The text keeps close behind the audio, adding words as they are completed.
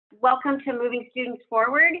Welcome to Moving Students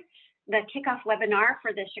Forward, the kickoff webinar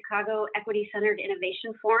for the Chicago Equity Centered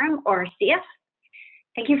Innovation Forum, or CEIF.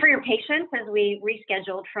 Thank you for your patience as we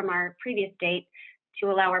rescheduled from our previous date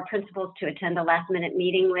to allow our principals to attend a last-minute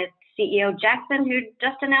meeting with CEO Jackson, who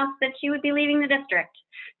just announced that she would be leaving the district.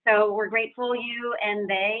 So we're grateful you and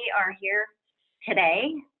they are here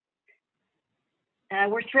today.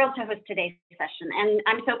 We're thrilled to host today's session, and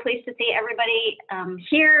I'm so pleased to see everybody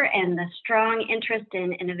here and the strong interest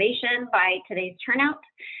in innovation by today's turnout.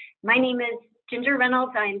 My name is Ginger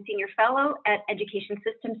Reynolds. I'm Senior Fellow at Education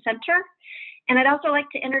Systems Center, and I'd also like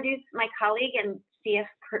to introduce my colleague and CEIF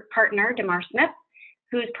partner, Damar Smith,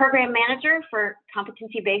 who's Program Manager for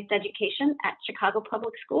Competency-Based Education at Chicago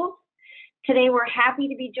Public Schools. Today, we're happy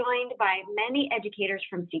to be joined by many educators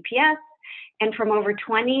from CPS and from over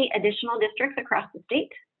 20 additional districts across the state.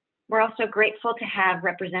 We're also grateful to have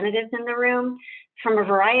representatives in the room from a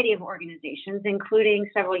variety of organizations, including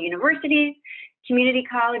several universities, community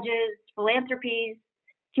colleges, philanthropies,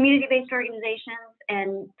 community-based organizations,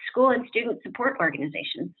 and school and student support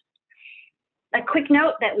organizations. A quick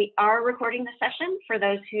note that we are recording the session for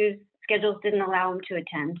those whose schedules didn't allow them to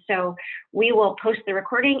attend. So we will post the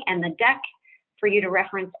recording and the deck for you to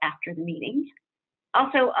reference after the meeting.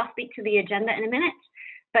 Also, I'll speak to the agenda in a minute,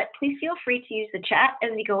 but please feel free to use the chat as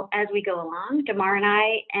we go along. Damar and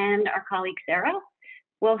I and our colleague Sarah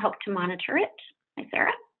will help to monitor it. Hi,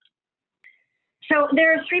 Sarah. So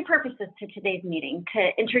there are three purposes to today's meeting: to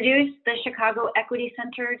introduce the Chicago Equity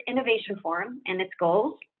Centered Innovation Forum and its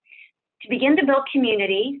goals, to begin to build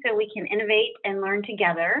community so we can innovate and learn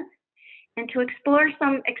together, and to explore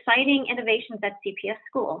some exciting innovations at CPS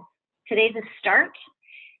schools. Today's a start.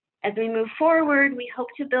 As we move forward, we hope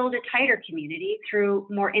to build a tighter community through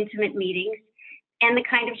more intimate meetings and the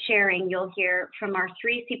kind of sharing you'll hear from our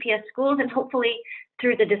three CPS schools, and hopefully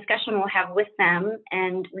through the discussion we'll have with them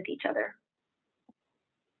and with each other.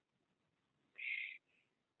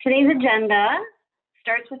 Today's agenda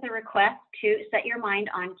starts with a request to set your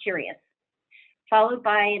mind on Curious, followed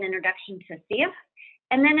by an introduction to CEIF,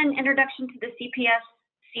 and then an introduction to the CPS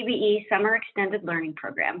CBE Summer Extended Learning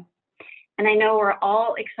Program. And I know we're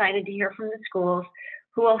all excited to hear from the schools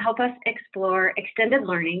who will help us explore extended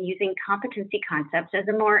learning using competency concepts as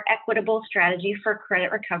a more equitable strategy for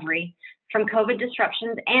credit recovery from COVID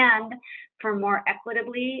disruptions and for more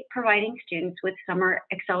equitably providing students with summer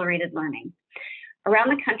accelerated learning. Around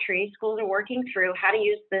the country, schools are working through how to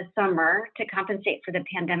use the summer to compensate for the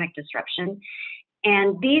pandemic disruption.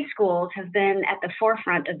 And these schools have been at the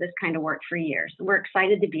forefront of this kind of work for years. We're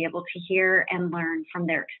excited to be able to hear and learn from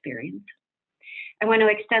their experience. I want to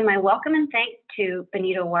extend my welcome and thanks to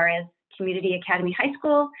Benito Juarez Community Academy High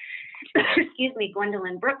School,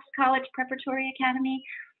 Gwendolyn Brooks College Preparatory Academy,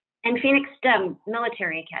 and Phoenix STEM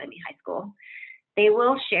Military Academy High School. They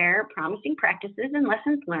will share promising practices and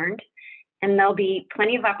lessons learned, and there'll be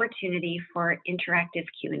plenty of opportunity for interactive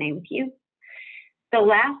Q&A with you. The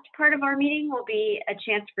last part of our meeting will be a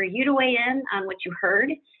chance for you to weigh in on what you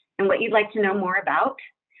heard and what you'd like to know more about.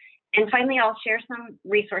 And finally, I'll share some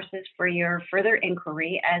resources for your further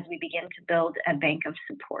inquiry as we begin to build a bank of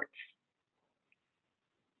supports.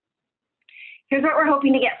 Here's what we're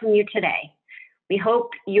hoping to get from you today. We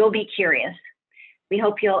hope you'll be curious. We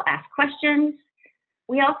hope you'll ask questions.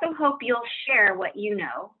 We also hope you'll share what you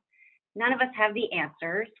know. None of us have the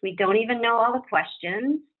answers. We don't even know all the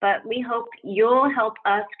questions, but we hope you'll help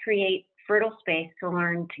us create fertile space to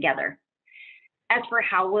learn together. As for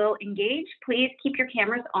how we'll engage, please keep your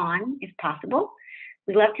cameras on if possible.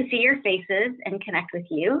 We'd love to see your faces and connect with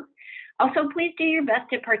you. Also, please do your best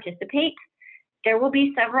to participate. There will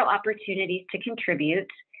be several opportunities to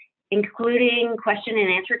contribute, including question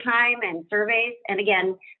and answer time and surveys. And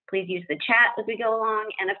again, please use the chat as we go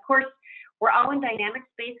along. And of course, we're all in dynamic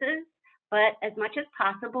spaces, but as much as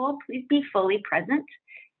possible, please be fully present.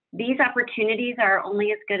 These opportunities are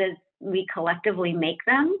only as good as we collectively make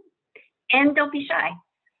them. And don't be shy.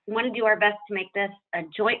 We want to do our best to make this a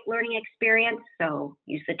joint learning experience. So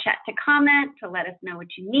use the chat to comment, to let us know what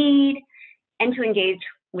you need, and to engage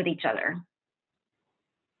with each other.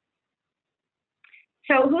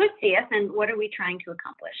 So who is CEIF and what are we trying to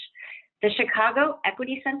accomplish? The Chicago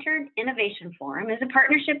Equity Centered Innovation Forum is a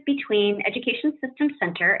partnership between Education Systems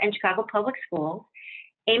Center and Chicago Public Schools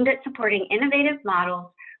aimed at supporting innovative models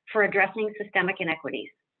for addressing systemic inequities.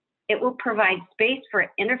 It will provide space for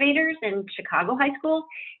innovators in Chicago high schools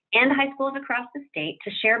and high schools across the state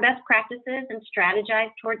to share best practices and strategize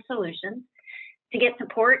towards solutions, to get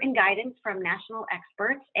support and guidance from national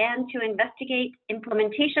experts, and to investigate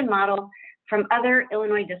implementation models from other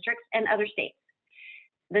Illinois districts and other states.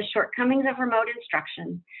 The shortcomings of remote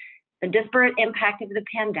instruction, the disparate impact of the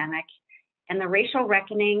pandemic, and the racial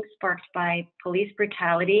reckoning sparked by police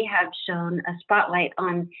brutality have shone a spotlight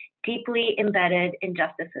on deeply embedded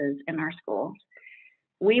injustices in our schools.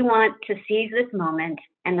 We want to seize this moment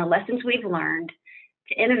and the lessons we've learned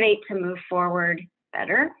to innovate to move forward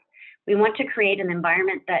better. We want to create an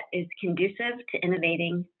environment that is conducive to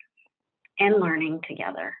innovating and learning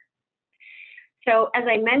together. So as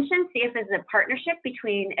I mentioned, CEIF is a partnership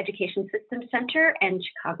between Education Systems Center and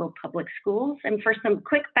Chicago Public Schools. And for some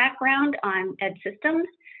quick background on Ed Systems,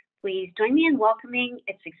 please join me in welcoming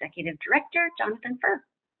its Executive Director, Jonathan Furr.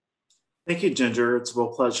 Thank you, Ginger. It's a real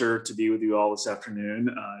pleasure to be with you all this afternoon.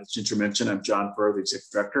 As Ginger mentioned, I'm John Furr, the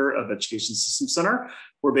Executive Director of Education Systems Center.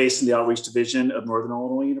 We're based in the Outreach Division of Northern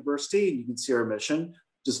Illinois University, and you can see our mission,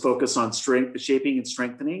 just focus on shaping and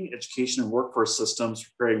strengthening education and workforce systems,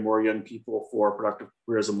 preparing more young people for productive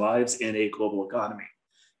careers and lives in a global economy.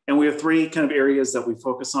 And we have three kind of areas that we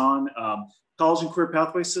focus on. College and career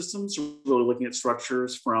pathway systems, really looking at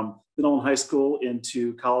structures from middle and high school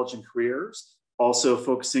into college and careers. Also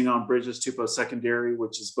focusing on bridges to post-secondary,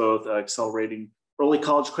 which is both accelerating early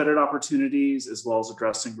college credit opportunities, as well as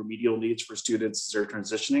addressing remedial needs for students as they're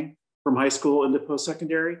transitioning from high school into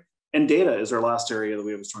post-secondary. And data is our last area that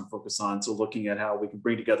we have a strong focus on. So looking at how we can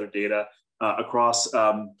bring together data across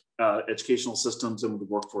educational systems and with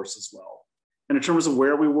the workforce as well. And in terms of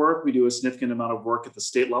where we work, we do a significant amount of work at the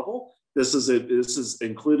state level. This is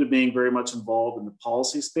included being very much involved in the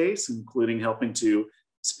policy space, including helping to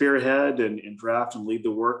spearhead and draft and lead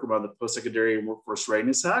the work around the Post-Secondary and Workforce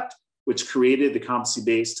Readiness Act, which created the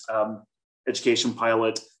competency-based education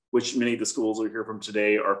pilot, which many of the schools you'll hear from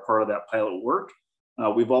today are part of that pilot work.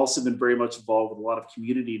 We've also been very much involved with a lot of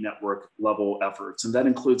community network level efforts, and that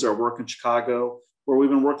includes our work in Chicago, where we've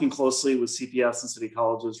been working closely with CPS and city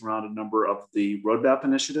colleges around a number of the roadmap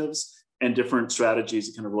initiatives and different strategies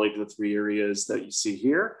that kind of relate to the three areas that you see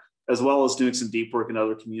here, as well as doing some deep work in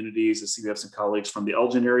other communities, as we have some colleagues from the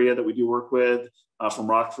Elgin area that we do work with, from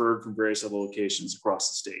Rockford, from various other locations across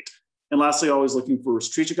the state. And lastly, always looking for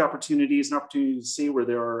strategic opportunities and opportunities to see where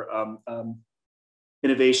there are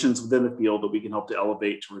innovations within the field that we can help to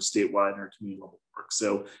elevate to our statewide and our community level work.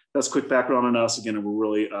 So that's a quick background on us. Again, and we're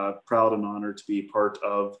really proud and honored to be part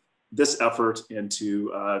of this effort and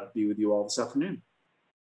to be with you all this afternoon.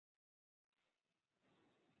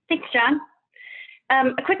 Thanks, John.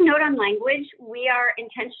 A quick note on language. We are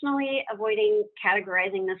intentionally avoiding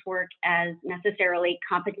categorizing this work as necessarily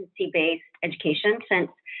competency-based education, since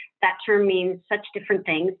that term means such different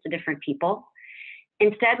things to different people.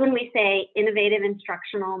 Instead, when we say innovative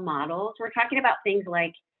instructional models, we're talking about things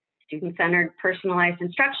like student-centered personalized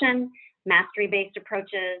instruction, mastery-based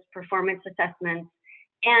approaches, performance assessments,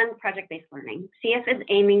 and project-based learning. CEIF is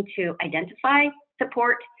aiming to identify,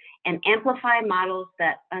 support, and amplify models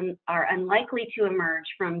that are unlikely to emerge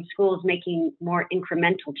from schools making more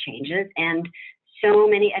incremental changes. And so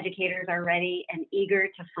many educators are ready and eager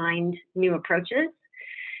to find new approaches.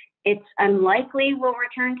 It's unlikely we'll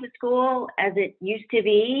return to school as it used to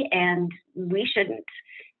be, and we shouldn't.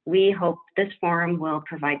 We hope this forum will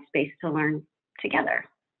provide space to learn together.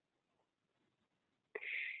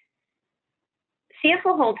 CEIF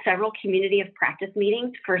will hold several community of practice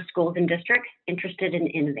meetings for schools and districts interested in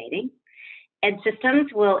innovating. Ed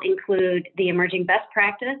Systems will include the emerging best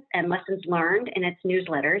practice and lessons learned in its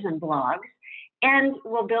newsletters and blogs, and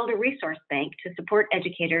will build a resource bank to support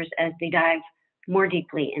educators as they dive more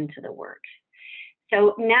deeply into the work.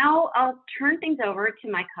 So now I'll turn things over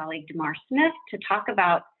to my colleague, Damar Smith, to talk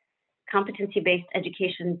about competency-based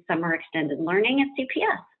education summer extended learning at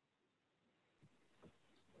CPS.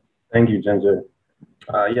 Thank you, Ginger.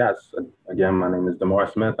 Yes, again, my name is Damar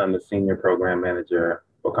Smith. I'm the Senior Program Manager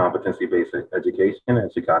for Competency-Based Education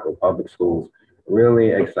at Chicago Public Schools. Really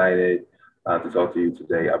excited to talk to you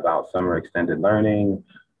today about summer extended learning,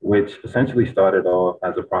 which essentially started off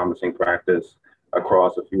as a promising practice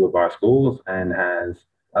across a few of our schools and has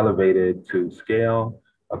elevated to scale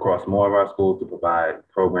across more of our schools to provide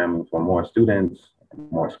programming for more students,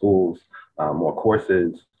 more schools, more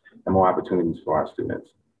courses, and more opportunities for our students.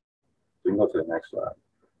 We can go to the next slide.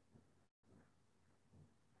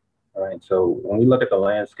 All right, so when we look at the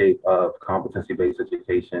landscape of competency-based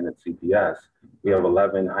education at CPS, we have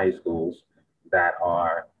 11 high schools that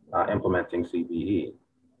are implementing CBE.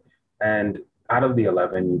 And out of the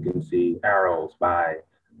 11, you can see arrows by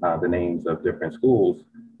the names of different schools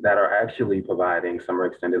that are actually providing summer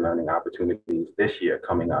extended learning opportunities this year,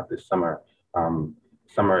 coming up this summer,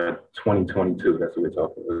 summer 2022, that's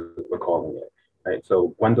what we're calling it. Right,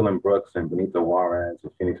 so Gwendolyn Brooks and Benito Juarez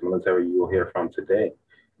and Phoenix Military, you will hear from today.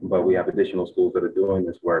 but we have additional schools that are doing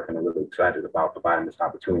this work and are really excited about providing this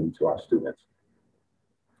opportunity to our students.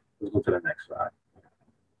 Let's go to the next slide.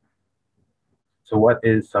 So what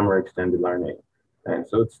is summer extended learning? And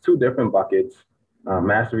so it's two different buckets,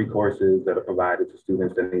 mastery courses that are provided to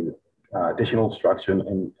students that need additional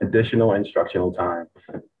instructional time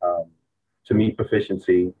to meet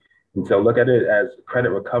proficiency. And so look at it as credit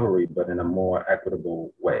recovery, but in a more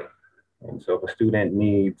equitable way. And so if a student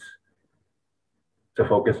needs to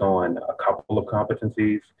focus on a couple of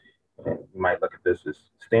competencies, and you might look at this as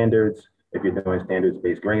standards, if you're doing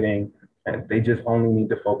standards-based grading, and they just only need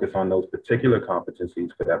to focus on those particular competencies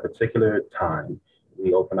for that particular time.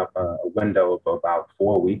 We open up a window of about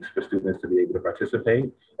 4 weeks for students to be able to participate.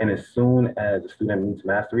 And as soon as a student meets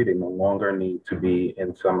mastery, they no longer need to be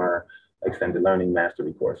in summer extended learning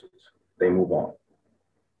mastery courses. They move on.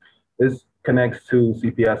 This connects to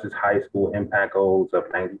CPS's high school impact goals of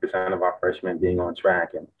 90% of our freshmen being on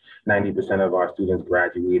track and 90% of our students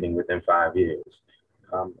graduating within 5 years.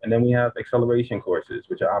 And then we have acceleration courses,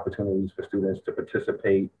 which are opportunities for students to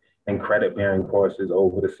participate in credit-bearing courses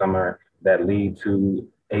over the summer that lead to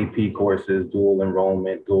AP courses, dual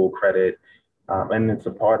enrollment, dual credit. And it's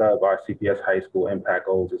a part of our CPS high school impact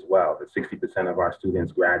goals as well, that 60% of our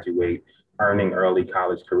students graduate earning early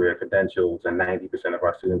college career credentials, and 90% of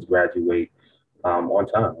our students graduate on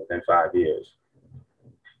time within 5 years.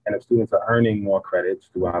 And if students are earning more credits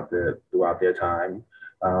throughout their time,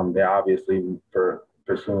 they're obviously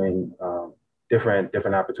pursuing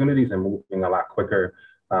different opportunities and moving a lot quicker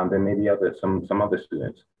than maybe some other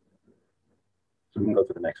students. So we can go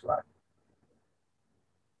to the next slide.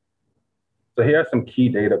 So here are some key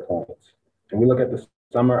data points. And we look at the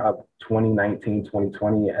summer of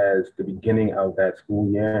 2019-2020 as the beginning of that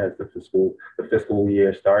school year, as the fiscal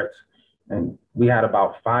year starts. And we had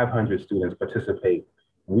about 500 students participate.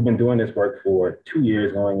 We've been doing this work for 2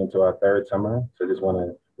 years going into our third summer. So I just want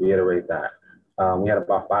to reiterate that. We had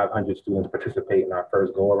about 500 students participate in our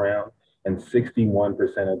first go around, and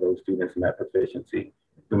 61% of those students met proficiency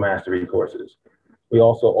through mastery courses. We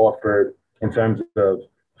also offered, in terms of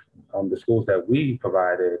the schools that we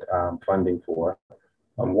provided funding for,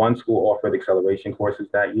 one school offered acceleration courses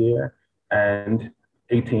that year, and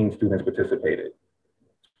 18 students participated.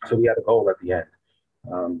 So we had a goal at the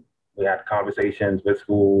end. We had conversations with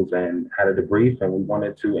schools and had a debrief, and we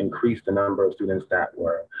wanted to increase the number of students that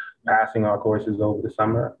were passing our courses over the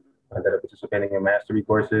summer, that are participating in mastery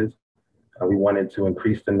courses. We wanted to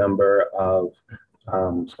increase the number of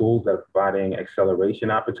schools that are providing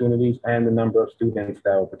acceleration opportunities and the number of students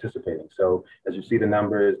that were participating. So as you see the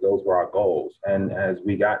numbers, those were our goals. And as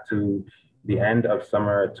we got to the end of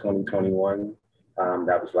summer 2021,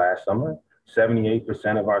 that was last summer,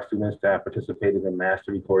 78% of our students that participated in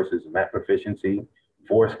mastery courses met proficiency.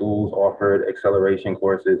 4 schools offered acceleration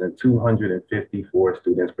courses, and 254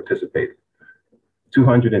 students participated.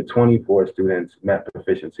 224 students met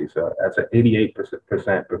proficiency. So that's an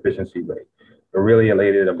 88% proficiency rate. We're really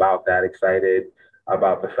elated about that, excited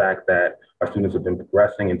about the fact that our students have been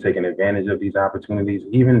progressing and taking advantage of these opportunities,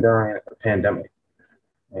 even during a pandemic.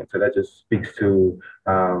 And so that just speaks to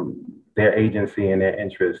their agency and their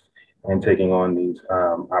interest in taking on these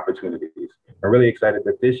opportunities. We're really excited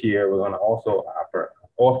that this year we're going to also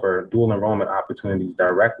offer dual enrollment opportunities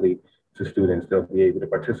directly to students. They'll be able to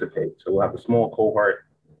participate. So we'll have a small cohort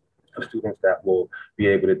of students that will be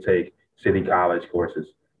able to take City College courses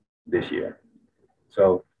this year.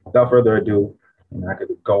 So without further ado, I could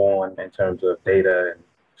go on in terms of data and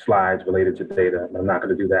slides related to data, but I'm not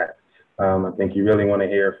going to do that. I think you really want to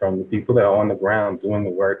hear from the people that are on the ground doing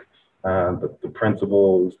the work, the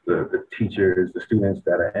principals, the teachers, the students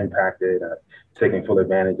that are impacted, taking full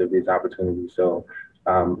advantage of these opportunities. So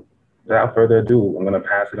without further ado, I'm going to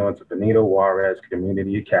pass it on to Benito Juarez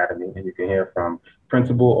Community Academy, and you can hear from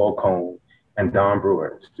Principal O'Cone and Don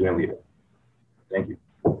Brewer, student leader. Thank you.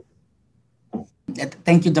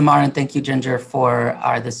 Thank you, Damar, and thank you, Ginger, for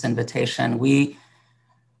this invitation. We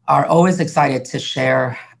are always excited to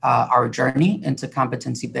share our journey into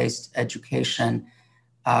competency-based education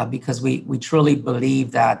because we truly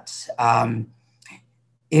believe that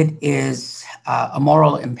it is a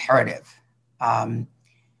moral imperative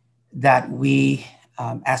that we,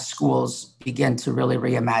 as schools, begin to really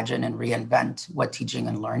reimagine and reinvent what teaching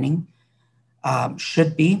and learning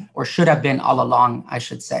should be, or should have been all along, I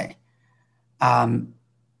should say.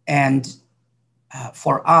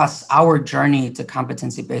 For us, our journey to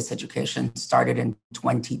competency-based education started in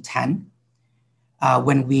 2010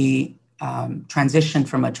 when we transitioned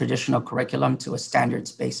from a traditional curriculum to a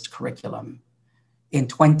standards-based curriculum. In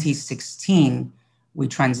 2016, we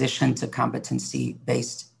transitioned to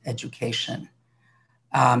competency-based education.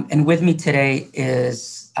 And with me today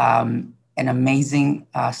is an amazing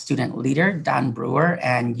student leader, Don Brewer,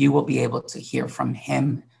 and you will be able to hear from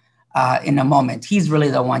him in a moment. He's really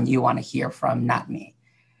the one you want to hear from, not me.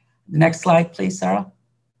 The next slide, please, Sarah.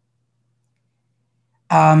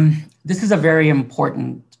 This is a very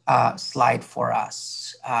important slide for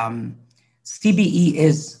us. CBE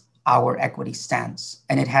is our equity stance,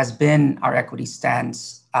 and it has been our equity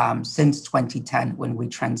stance since 2010 when we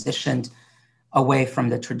transitioned away from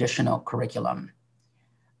the traditional curriculum.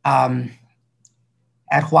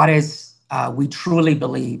 At Juarez, we truly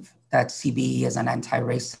believe that CBE is an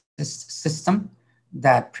anti-racist system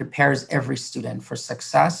that prepares every student for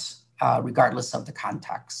success, regardless of the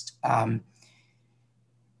context.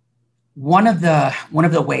 One of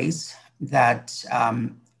the ways that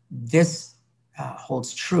this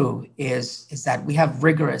holds true is that we have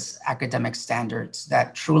rigorous academic standards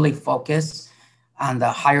that truly focus on the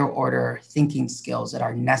higher order thinking skills that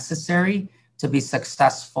are necessary to be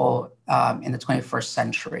successful in the 21st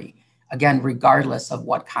century. Again, regardless of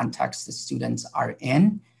what context the students are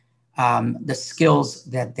in, the skills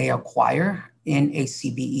that they acquire in a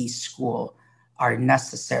CBE school are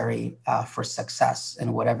necessary for success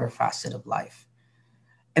in whatever facet of life.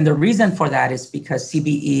 And the reason for that is because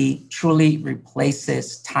CBE truly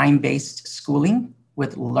replaces time-based schooling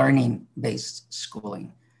with learning-based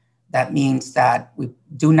schooling. That means that we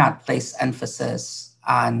do not place emphasis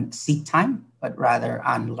on seat time, but rather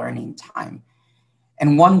on learning time.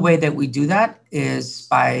 And one way that we do that is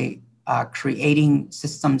by creating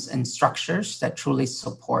systems and structures that truly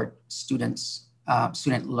support student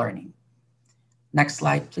learning. Next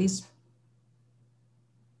slide, please.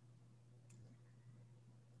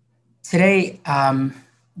 Today,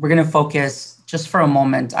 we're going to focus just for a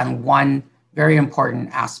moment on one very important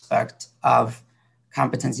aspect of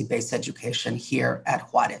competency-based education here at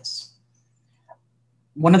Juarez.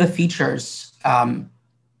 One of the features,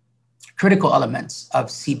 critical elements of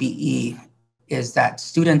CBE is that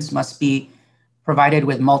students must be provided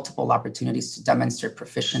with multiple opportunities to demonstrate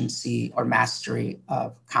proficiency or mastery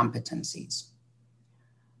of competencies.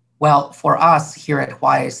 Well, for us here at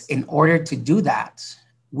Juarez, in order to do that,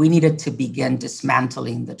 we needed to begin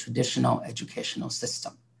dismantling the traditional educational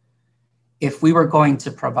system. If we were going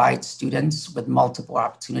to provide students with multiple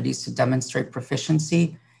opportunities to demonstrate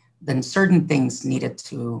proficiency, then certain things needed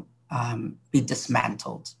to be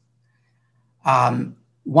dismantled.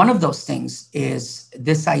 One of those things is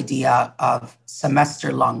this idea of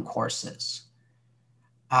semester-long courses.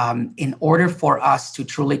 In order for us to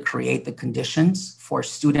truly create the conditions for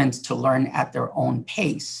students to learn at their own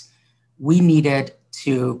pace, we needed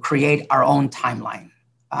to create our own timeline,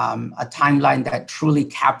 a timeline that truly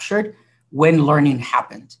captured when learning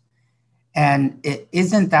happened. And it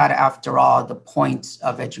isn't that, after all, the point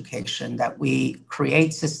of education, that we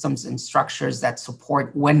create systems and structures that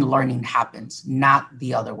support when learning happens, not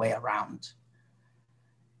the other way around.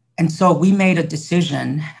 And so we made a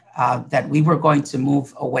decision that we were going to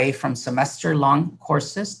move away from semester-long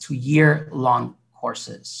courses to year-long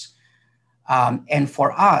courses. And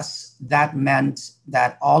for us, that meant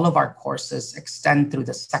that all of our courses extend through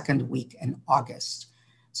the second week in August.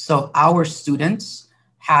 So our students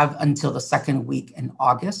have until the second week in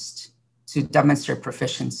August to demonstrate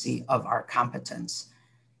proficiency of our competence.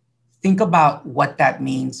 Think about what that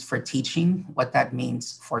means for teaching, what that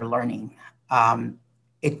means for learning.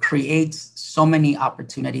 It creates so many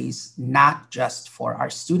opportunities, not just for our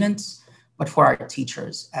students, but for our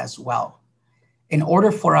teachers as well. In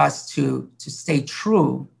order for us to stay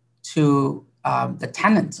true to the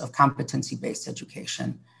tenets of competency-based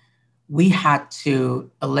education, we had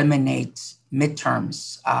to eliminate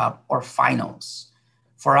midterms or finals.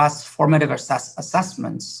 For us, formative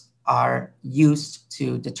assessments are used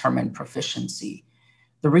to determine proficiency.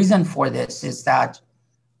 The reason for this is that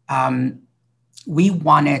we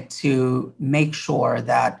wanted to make sure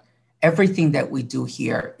that everything that we do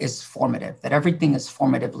here is formative, that everything is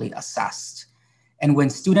formatively assessed. And when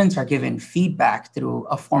students are given feedback through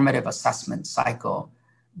a formative assessment cycle,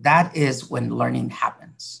 that is when learning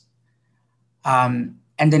happens. And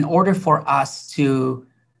in order for us to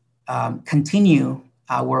continue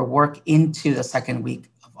our work into the second week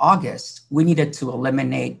of August, we needed to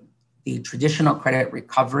eliminate the traditional credit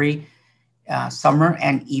recovery summer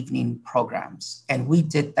and evening programs. And we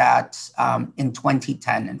did that in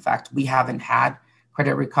 2010. In fact, we haven't had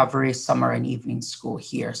credit recovery summer and evening school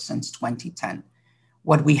here since 2010.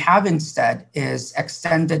 What we have instead is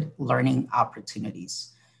extended learning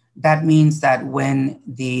opportunities. That means that when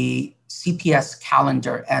the CPS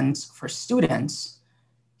calendar ends for students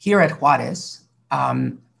here at Juarez,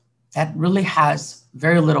 that really has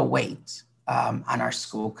very little weight on our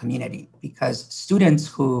school community, because students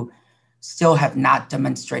who still have not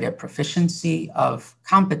demonstrated proficiency of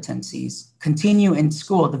competencies continue in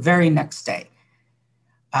school the very next day.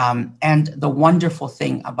 And the wonderful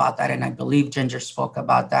thing about that, and I believe Ginger spoke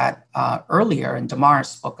about that earlier, and Damar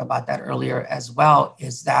spoke about that earlier as well,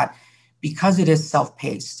 is that because it is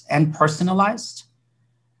self-paced and personalized,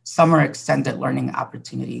 summer extended learning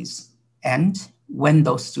opportunities end when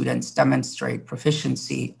those students demonstrate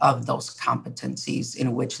proficiency of those competencies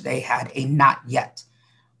in which they had a not yet,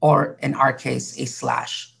 or in our case, a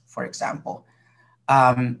slash, for example.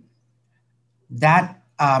 That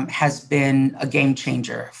has been a game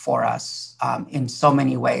changer for us in so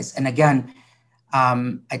many ways. And again,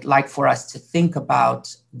 I'd like for us to think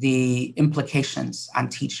about the implications on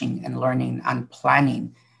teaching and learning, on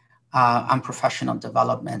planning, on professional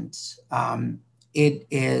development. It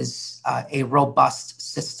is a robust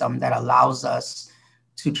system that allows us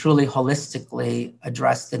to truly holistically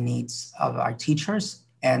address the needs of our teachers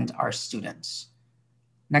and our students.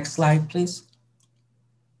 Next slide, please.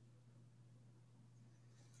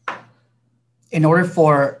 In order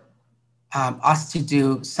for us to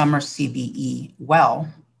do summer CBE well,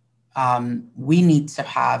 we need to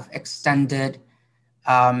have extended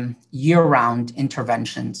year-round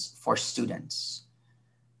interventions for students.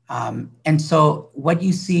 And so what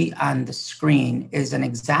you see on the screen is an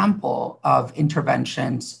example of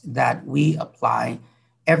interventions that we apply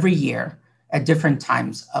every year at different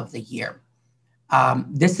times of the year.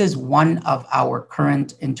 This is one of our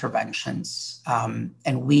current interventions,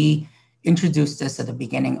 and we introduced this at the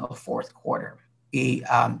beginning of fourth quarter. The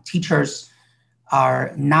teachers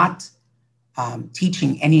are not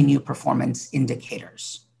teaching any new performance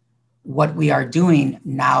indicators. What we are doing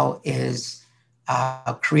now is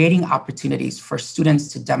creating opportunities for students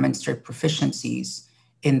to demonstrate proficiencies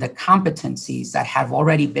in the competencies that have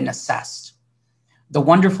already been assessed. The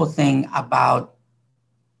wonderful thing about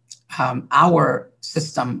our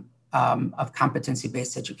system of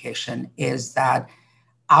competency-based education is that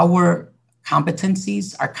our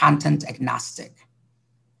competencies are content agnostic.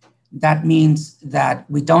 That means that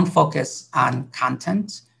we don't focus on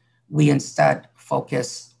content. We instead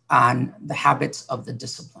focus on the habits of the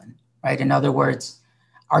discipline, right? In other words,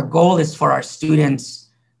 our goal is for our students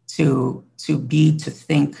to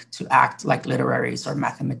think, to act like literaries or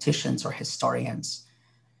mathematicians or historians.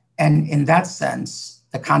 And in that sense,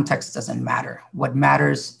 the context doesn't matter. What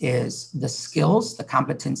matters is the skills, the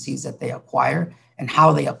competencies that they acquire, and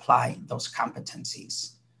how they apply those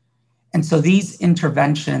competencies. And so these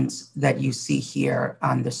interventions that you see here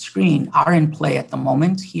on the screen are in play at the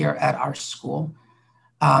moment here at our school.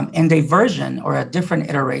 And a version or a different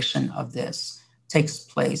iteration of this takes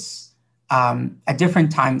place at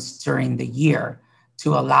different times during the year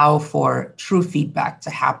to allow for true feedback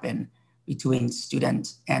to happen between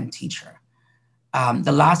student and teacher.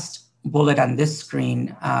 The last bullet on this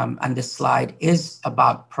screen, on this slide, is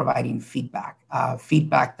about providing feedback,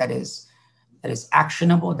 feedback that is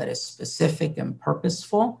actionable, that is specific and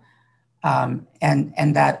purposeful,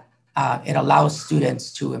 and that it allows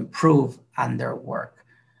students to improve on their work.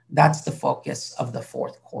 That's the focus of the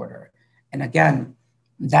fourth quarter. And again,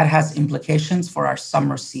 that has implications for our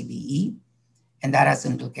summer CBE, and that has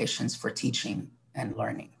implications for teaching and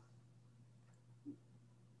learning.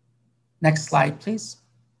 Next slide, please.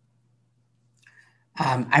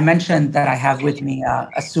 I mentioned that I have with me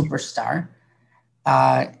a superstar.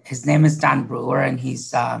 His name is Don Brewer, and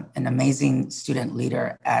he's an amazing student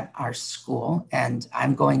leader at our school. And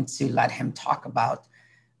I'm going to let him talk about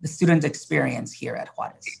the student experience here at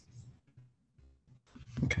Juarez.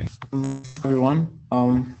 Okay, everyone.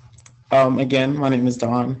 Again, my name is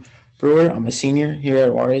Don Brewer. I'm a senior here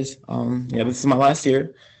at Juarez. Yeah, this is my last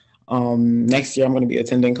year. Next year, I'm going to be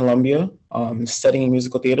attending Columbia, studying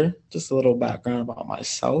musical theater. Just a little background about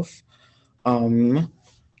myself.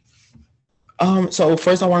 So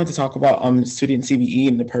first I wanted to talk about student CBE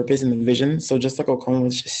and the purpose and the vision. So just like Okon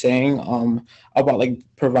was just saying about like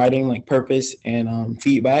providing like purpose and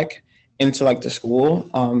feedback into like the school,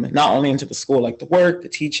 not only into the school, like the work, the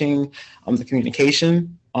teaching, the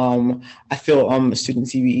communication. I feel the student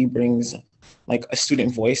CBE brings like a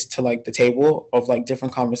student voice to like the table of like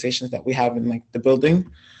different conversations that we have in like the building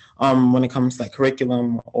when it comes to like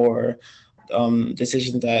curriculum or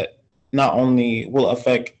decisions that not only will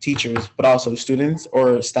affect teachers, but also students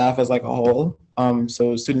or staff as like a whole.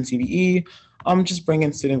 So student CBE, just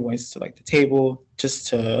bringing student voice to like the table, just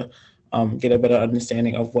to get a better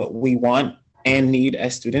understanding of what we want and need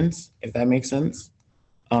as students, if that makes sense.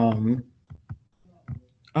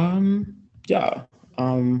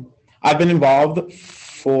 I've been involved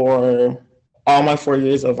for all my 4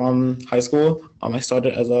 years of high school. I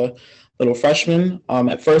started as a little freshman.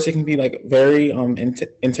 At first, it can be like very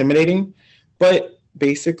intimidating, but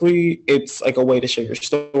basically, it's like a way to share your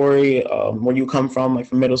story, where you come from, like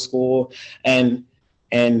from middle school, and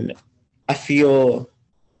I feel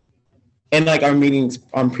in like our meetings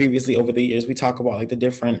previously over the years, we talk about like the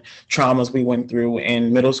different traumas we went through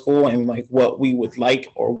in middle school and like what we would like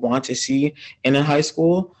or want to see in a high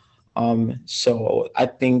school. So I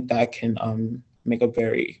think that can make a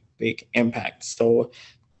very big impact. So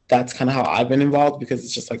that's kind of how I've been involved, because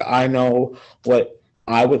it's just like I know what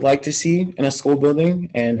I would like to see in a school building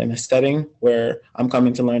and in a setting where I'm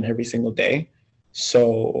coming to learn every single day.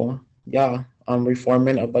 So yeah,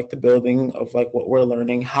 reforming of like the building of like what we're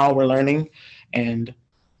learning, how we're learning, and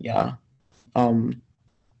yeah.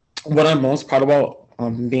 What I'm most proud about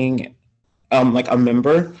being like a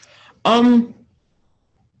member,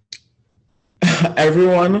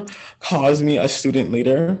 everyone calls me a student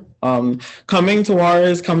leader. Coming to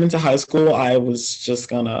Juarez, coming to high school, I was just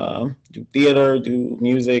gonna do theater, do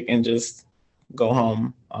music, and just go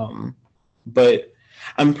home. But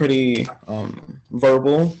I'm pretty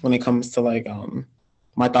verbal when it comes to like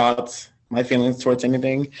my thoughts, my feelings towards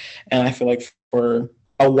anything. And I feel like for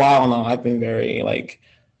a while now, I've been very like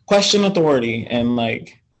question authority and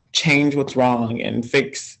like change what's wrong and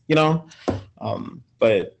fix, you know?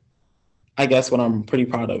 But I guess what I'm pretty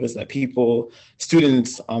proud of is that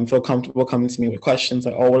students feel comfortable coming to me with questions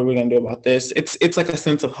like, oh, what are we gonna do about this? It's like a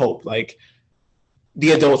sense of hope. Like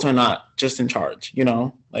the adults are not just in charge, you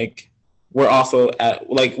know? Like we also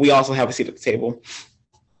have a seat at the table.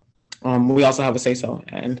 We also have a say-so,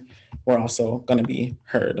 and we're also gonna be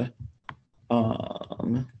heard.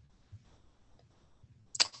 I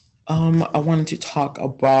wanted to talk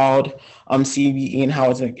about CBE and how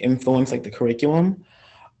it's like influenced like the curriculum.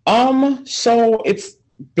 So it's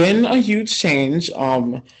been a huge change.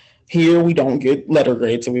 Here we don't get letter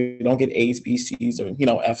grades, so we don't get A's, B's, C's, or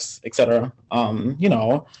F's, etc.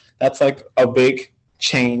 That's like a big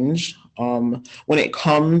change. When it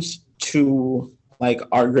comes to like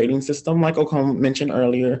our grading system, like Ocon mentioned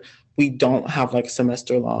earlier, we don't have like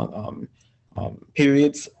semester long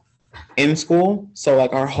periods in school. So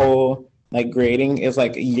like our whole like grading is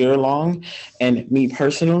like a year long. And me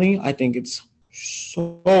personally, I think it's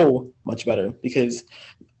so much better because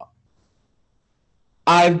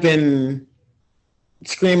I've been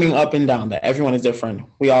screaming up and down that everyone is different.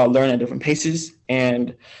 We all learn at different paces.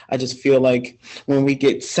 And I just feel like when we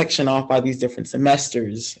get sectioned off by these different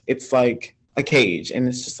semesters, it's like a cage. And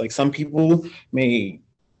it's just like some people may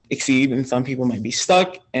exceed and some people might be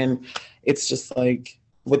stuck. And it's just like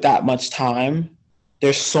with that much time,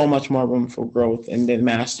 there's so much more room for growth and then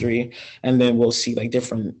mastery. And then we'll see like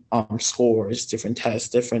different scores, different tests,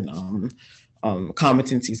 different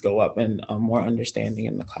competencies go up and more understanding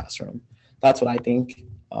in the classroom. That's what I think.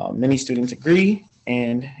 Many students agree,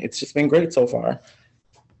 and it's just been great so far.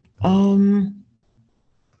 I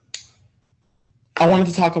wanted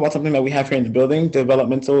to talk about something that we have here in the building,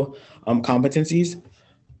 developmental competencies.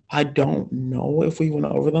 I don't know if we went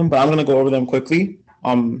over them, but I'm gonna go over them quickly.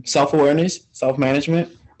 Self-awareness, self-management,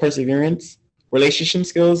 perseverance, relationship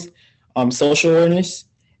skills, social awareness.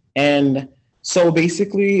 And so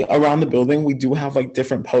basically around the building, we do have like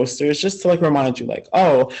different posters just to like remind you like,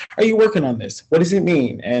 oh, are you working on this? What does it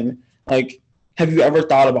mean? And like, have you ever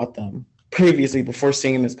thought about them previously before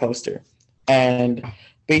seeing this poster? And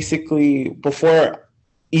basically before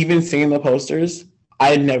even seeing the posters, I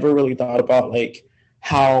had never really thought about like,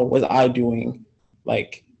 how was I doing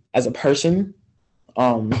like as a person?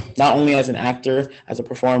 Not only as an actor, as a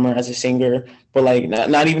performer, as a singer, but like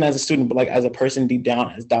not even as a student, but like as a person deep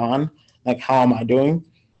down as Don, like how am I doing?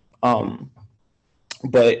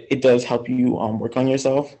 But it does help you work on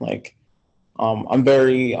yourself. Like I'm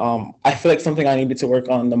very, I feel like something I needed to work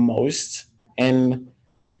on the most in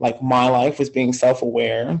like my life was being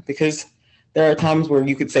self-aware, because there are times where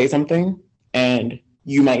you could say something and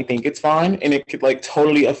you might think it's fine and it could like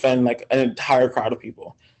totally offend like an entire crowd of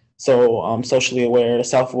people. So I'm socially aware,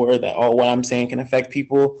 self-aware that, oh, what I'm saying can affect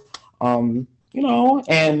people, and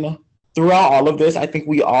throughout all of this, I think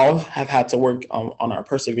we all have had to work on our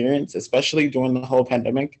perseverance, especially during the whole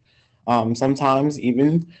pandemic. Sometimes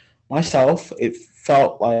even myself, it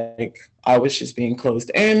felt like I was just being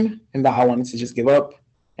closed in and that I wanted to just give up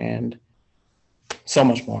and so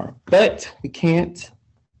much more. But we can't,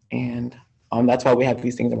 and that's why we have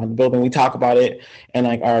these things around the building. We talk about it in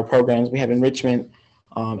like our programs. We have enrichment,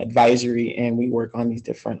 advisory, and we work on these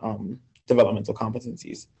different developmental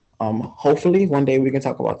competencies. Hopefully one day we can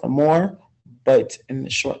talk about them more, but in the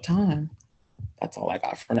short time, that's all I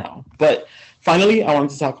got for now. But finally, I wanted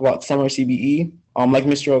to talk about summer CBE. Like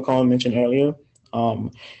Mr. O'Connell mentioned earlier,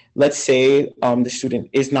 let's say the student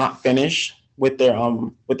is not finished with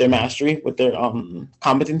their mastery, with their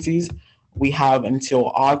competencies. We have until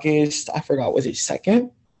August, I forgot, was it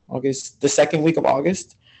the second week of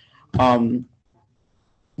August?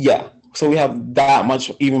 Yeah, so we have that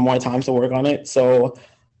much, even more time to work on it. So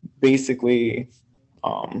basically,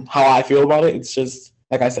 how I feel about it, it's just,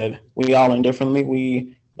 like I said, we all learn differently.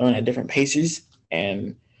 We learn at different paces,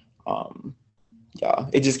 and yeah,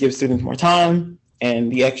 it just gives students more time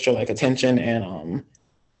and the extra like attention and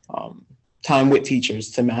time with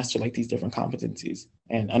teachers to master like these different competencies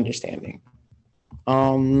and understanding.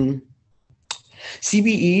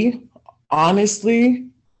 CBE, honestly,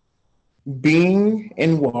 being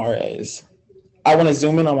in Juarez, I want to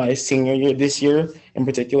zoom in on my senior year, this year in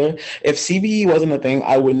particular. If CBE wasn't a thing,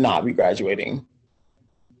 I would not be graduating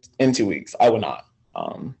in 2 weeks. I would not.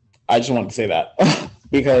 I just wanted to say that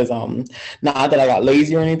because not that I got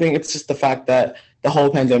lazy or anything. It's just the fact that the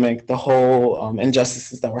whole pandemic, the whole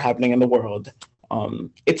injustices that were happening in the world,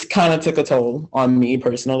 it's kind of took a toll on me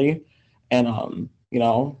personally. And, you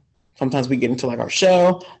know, sometimes we get into like our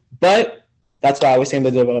shell, but that's why I was saying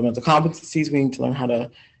the developmental competencies, we need to learn how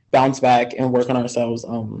to bounce back and work on ourselves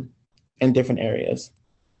in different areas.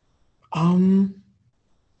 I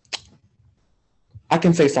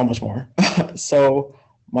can say so much more, so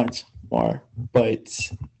much more,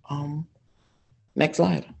 but next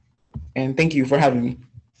slide. And thank you for having me.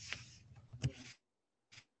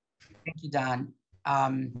 Thank you, Don.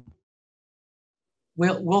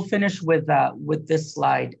 We'll finish with this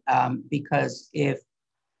slide because if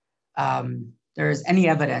there is any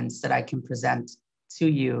evidence that I can present to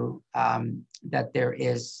you that there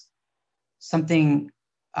is something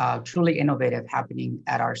truly innovative happening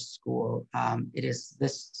at our school, it is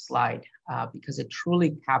this slide because it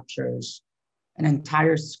truly captures an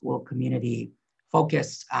entire school community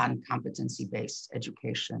focused on competency-based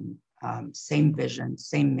education, same vision,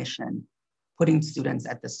 same mission, putting students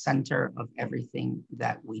at the center of everything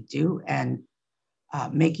that we do, and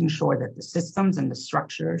making sure that the systems and the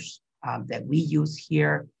structures that we use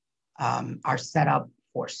here are set up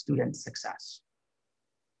for student success.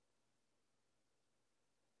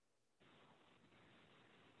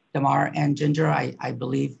 Damar and Ginger, I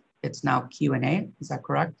believe it's now Q&A, is that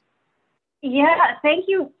correct? Yeah, thank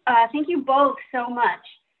you both so much.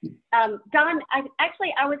 Don,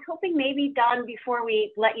 I was hoping maybe, Don, before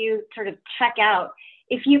we let you sort of check out,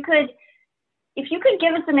 if you could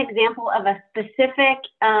give us an example of a specific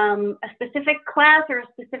class or a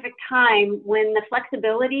specific time when the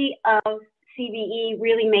flexibility of CBE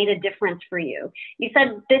really made a difference for you. You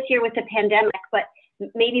said this year with the pandemic, but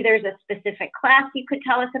maybe there's a specific class you could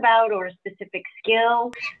tell us about or a specific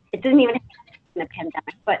skill. It doesn't even have to be in the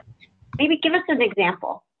pandemic, but maybe give us an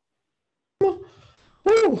example. Woo.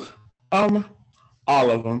 All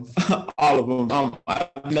of them. All of them.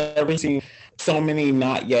 I've never seen so many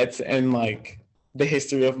not yets in like the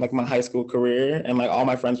history of like my high school career, and like all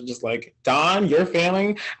my friends were just like, Don, you're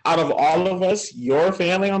failing. Out of all of us, you're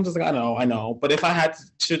failing. I'm just like, I know. But if I had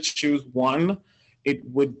to choose one, it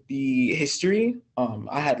would be history.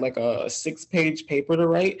 I had like a 6-page paper to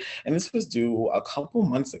write, and this was due a couple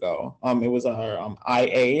months ago. It was our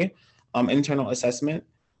IA, internal assessment,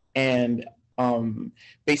 and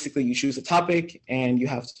basically you choose a topic and you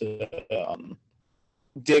have to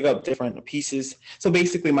dig up different pieces. So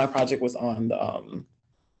basically my project was on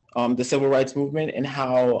the civil rights movement and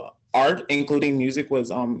how art, including music,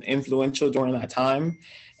 was influential during that time.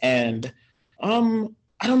 And I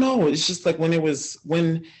don't know, it's just like when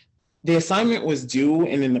the assignment was due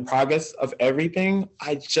and in the progress of everything,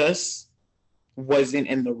 I just wasn't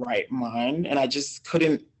in the right mind, and I just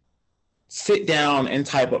couldn't sit down and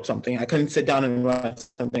type up something. I couldn't sit down and write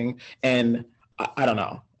something, and I don't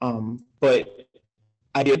know. But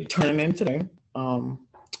I did turn it in today. I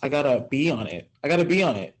got a B on it.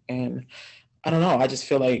 And I don't know, I just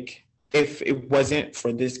feel like if it wasn't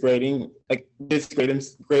for this grading, if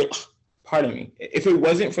it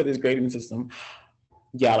wasn't for this grading system,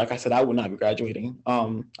 yeah, like I said, I would not be graduating.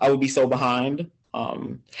 I would be so behind.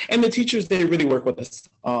 And the teachers, they really work with us.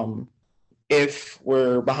 If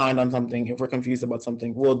we're behind on something, if we're confused about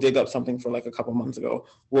something, we'll dig up something for like a couple months ago.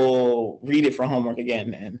 We'll read it for homework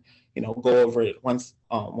again and, you know, go over it once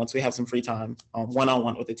we have some free time,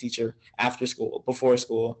 one-on-one with the teacher after school, before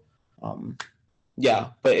school. Yeah,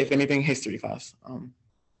 but if anything, history class.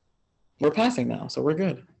 We're passing now, so we're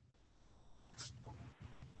good.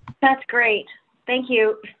 That's great. Thank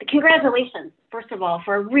you. Congratulations, first of all,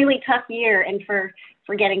 for a really tough year and for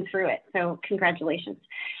getting through it. So congratulations.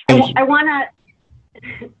 I want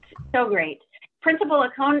So great. Principal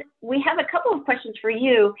Acone, we have a couple of questions for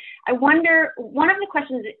you. I wonder, one of the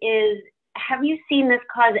questions is, have you seen this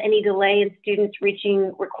cause any delay in students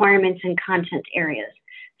reaching requirements in content areas?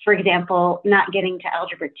 For example, not getting to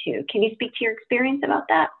Algebra 2. Can you speak to your experience about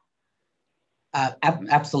that?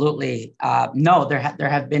 Absolutely. No, there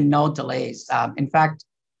have been no delays. In fact,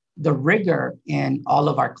 the rigor in all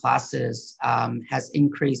of our classes has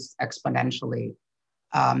increased exponentially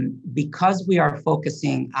because we are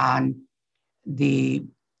focusing on the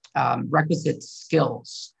requisite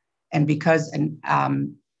skills, and because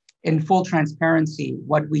in full transparency,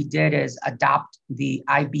 what we did is adopt the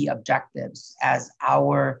IB objectives as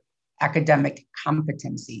our academic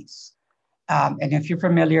competencies. And if you're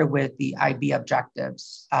familiar with the IB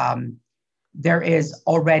objectives, there is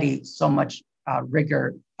already so much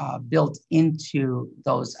rigor built into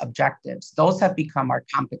those objectives. Those have become our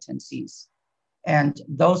competencies. And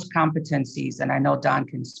those competencies, and I know Don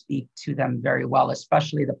can speak to them very well,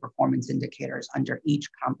 especially the performance indicators under each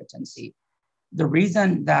competency. The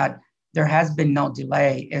reason that there has been no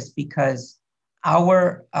delay is because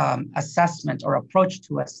our assessment or approach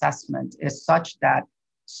to assessment is such that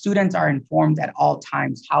students are informed at all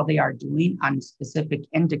times how they are doing on specific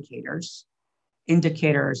indicators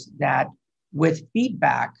that with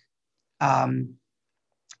feedback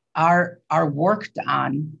are worked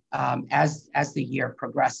on as the year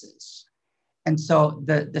progresses. And so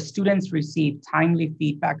the students receive timely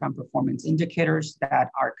feedback on performance indicators that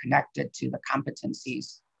are connected to the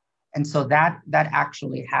competencies. And so that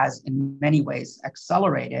actually has in many ways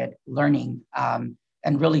accelerated learning and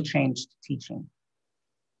really changed teaching.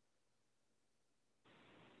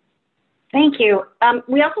 Thank you.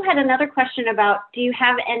 We also had another question about,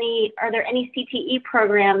 are there any CTE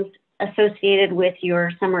programs associated with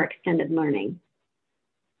your summer extended learning?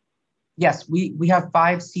 Yes, we have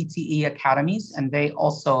 5 CTE academies, and they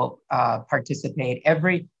also participate.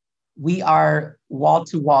 We are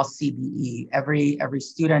wall-to-wall CBE. Every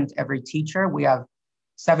student, every teacher, we have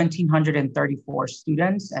 1,734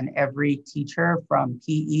 students, and every teacher from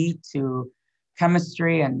PE to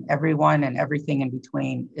chemistry and everyone and everything in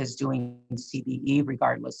between is doing CBE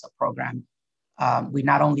regardless of program. We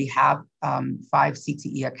not only have 5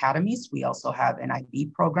 CTE academies, we also have an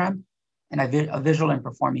IB program and a visual and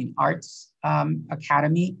performing arts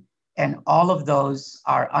academy. And all of those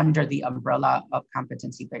are under the umbrella of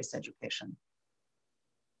competency-based education.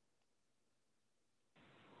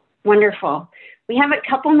 Wonderful. We have a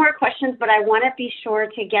couple more questions, but I want to be sure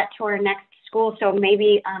to get to our next school. So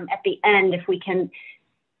maybe at the end, if we can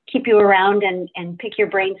keep you around and pick your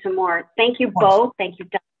brain some more. Thank you both. Thank you,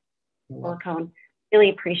 Dr. Acone. Really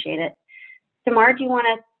appreciate it. Samar, do you want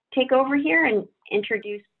to take over here and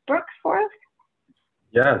introduce Brooks for us?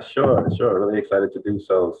 Yeah, sure. Really excited to do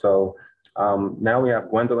so. So now we have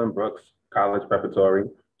Gwendolyn Brooks, College Preparatory,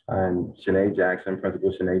 and Shanae Jackson,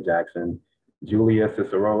 Principal Shanae Jackson, Julia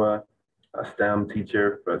Cicerora, a STEM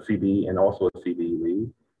teacher for CBE and also a CBE lead,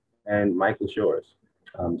 and Michael Shores,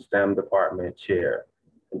 STEM department chair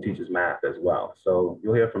and teaches math as well. So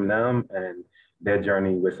you'll hear from them and their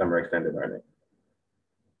journey with summer extended learning.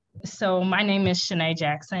 So my name is Shanae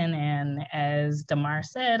Jackson, and as Damar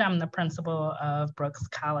said, I'm the principal of Brooks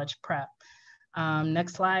College Prep.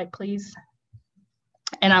 Next slide, please.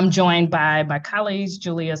 And I'm joined by my colleagues,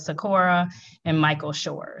 Julia Sikora and Michael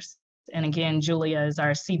Shores. And again, Julia is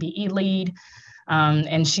our CBE lead,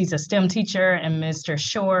 and she's a STEM teacher, and Mr.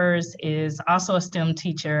 Shores is also a STEM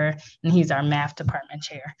teacher, and he's our math department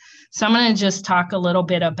chair. So I'm going to just talk a little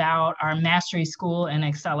bit about our Mastery School and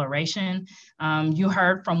Acceleration. You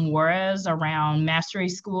heard from Juarez around Mastery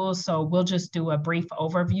School, so we'll just do a brief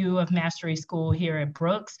overview of Mastery School here at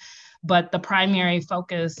Brooks. But the primary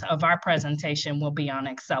focus of our presentation will be on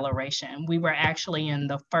acceleration. We were actually in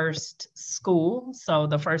the first school, so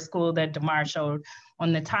the first school that Damar showed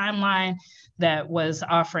on the timeline that was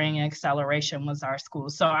offering acceleration was our school.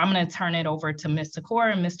 So I'm going to turn it over to Ms.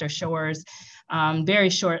 Sikora and Mr. Shores very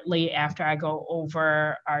shortly after I go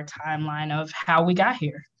over our timeline of how we got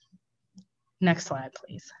here. Next slide,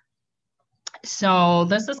 please. So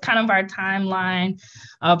this is kind of our timeline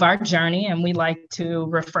of our journey, and we like to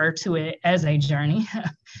refer to it as a journey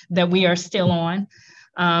that we are still on.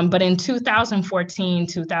 But in 2014,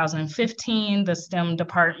 2015, the STEM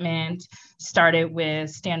department started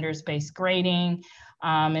with standards-based grading.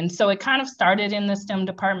 And so it kind of started in the STEM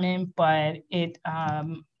department, but it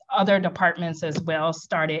other departments as well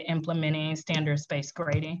started implementing standards-based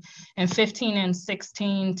grading. In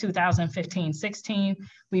 2015-16,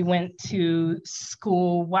 we went to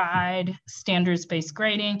school-wide standards-based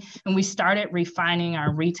grading, and we started refining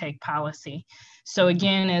our retake policy. So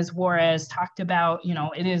again, as Juarez talked about,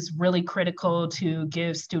 it is really critical to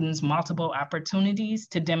give students multiple opportunities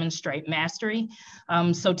to demonstrate mastery.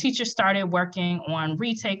 So teachers started working on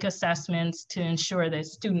retake assessments to ensure that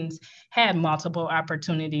students had multiple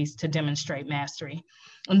opportunities to demonstrate mastery.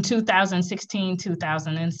 In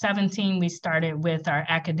 2016-2017, we started with our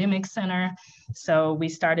academic center. So we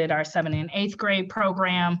started our 7th and 8th grade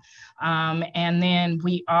program. And then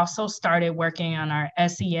we also started working on our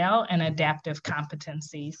SEL and adaptive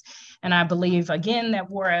competencies. And I believe, again, that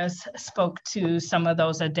Juarez spoke to some of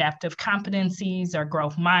those adaptive competencies or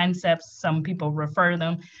growth mindsets. Some people refer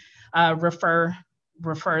them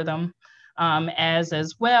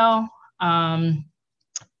as well.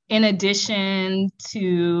 In addition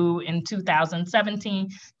to, in 2017,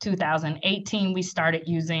 2018, we started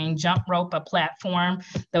using Jump Rope, a platform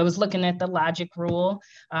that was looking at the logic rule,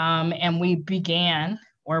 and we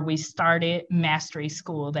started Mastery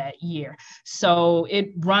School that year. So it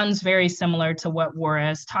runs very similar to what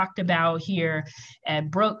Juarez talked about here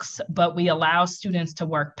at Brooks, but we allow students to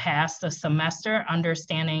work past the semester,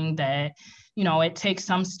 understanding that it takes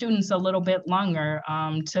some students a little bit longer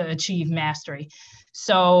to achieve mastery.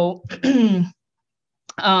 So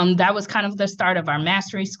that was kind of the start of our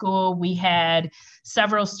Mastery School. We had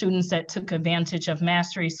several students that took advantage of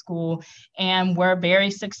Mastery School and were very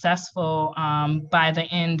successful by the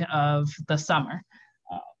end of the summer.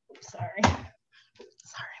 Sorry,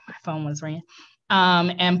 my phone was ringing.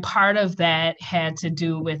 And part of that had to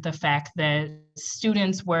do with the fact that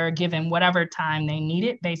students were given whatever time they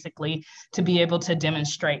needed, basically, to be able to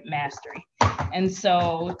demonstrate mastery. And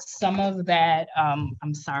so some of that,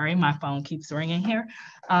 I'm sorry, my phone keeps ringing here,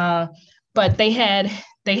 but they had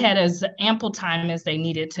as ample time as they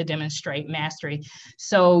needed to demonstrate mastery.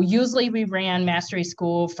 So usually we ran Mastery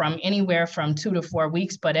School from anywhere from 2 to 4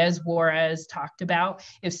 weeks, but as Juarez talked about,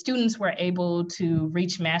 if students were able to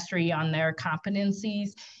reach mastery on their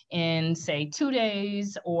competencies in, say, 2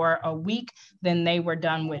 days or a week, then they were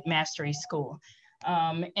done with Mastery School.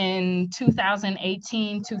 In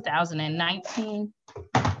 2018, 2019,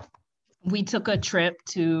 we took a trip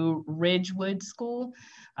to Ridgewood School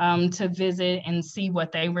to visit and see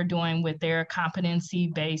what they were doing with their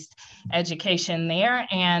competency-based education there.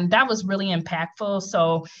 And that was really impactful.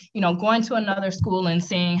 So, going to another school and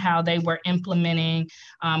seeing how they were implementing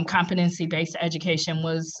competency-based education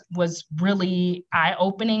was really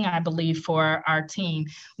eye-opening, I believe, for our team.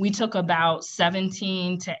 We took about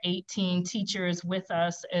 17 to 18 teachers with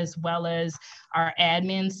us, as well as our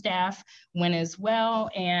admin staff went as well.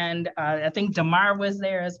 And I think Damar was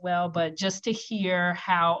there as well, but just to hear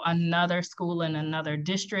how another school in another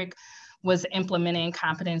district was implementing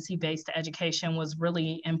competency-based education was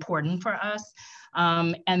really important for us.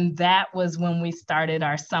 And that was when we started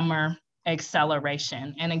our summer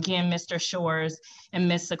acceleration. And again, Mr. Shores and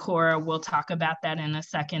Ms. Sakura will talk about that in a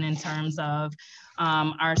second in terms of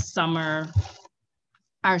our summer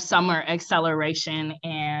acceleration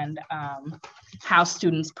and how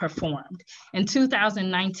students performed. In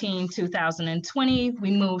 2019, 2020, we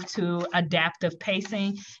moved to adaptive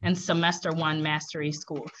pacing and semester 1 Mastery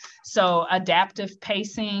School. So adaptive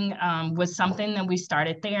pacing was something that we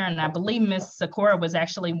started there, and I believe Ms. Sakura was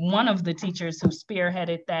actually one of the teachers who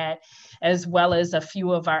spearheaded that, as well as a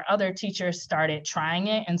few of our other teachers started trying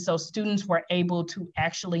it, and so students were able to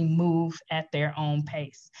actually move at their own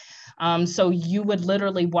pace. So you would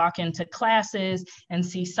literally walk into classes and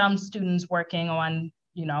see some students working on,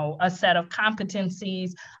 a set of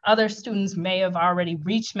competencies. Other students may have already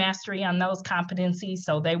reached mastery on those competencies,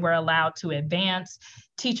 so they were allowed to advance.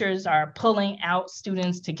 Teachers are pulling out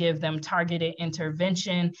students to give them targeted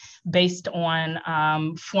intervention based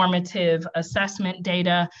on formative assessment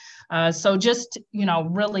data. So just,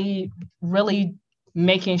 really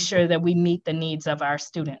making sure that we meet the needs of our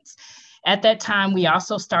students. At that time, we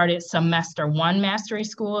also started semester 1 Mastery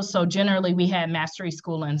School. So generally we had Mastery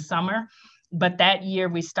School in summer, but that year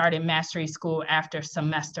we started Mastery School after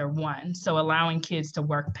semester 1. So allowing kids to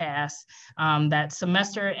work past that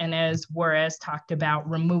semester. And as Juarez talked about,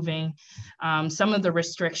 removing some of the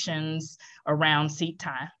restrictions around seat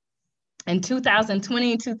time. In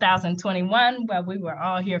 2020, 2021, well, we were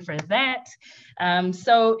all here for that.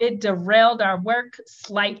 So it derailed our work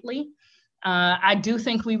slightly. I do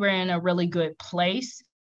think we were in a really good place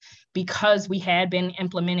because we had been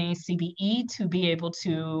implementing CBE to be able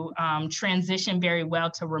to transition very well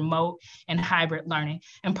to remote and hybrid learning.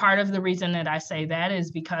 And part of the reason that I say that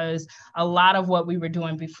is because a lot of what we were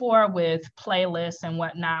doing before with playlists and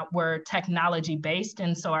whatnot were technology based.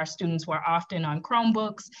 And so our students were often on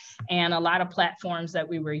Chromebooks, and a lot of platforms that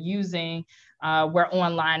we were using were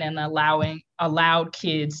online and allowed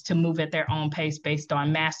kids to move at their own pace based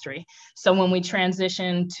on mastery. So when we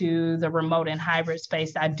transitioned to the remote and hybrid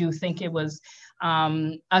space, I do think it was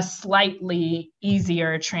a slightly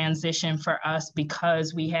easier transition for us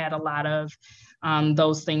because we had a lot of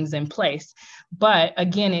those things in place. But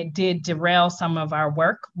again, it did derail some of our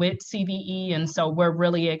work with CBE. And so we're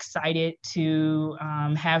really excited to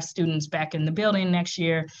have students back in the building next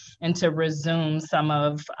year and to resume some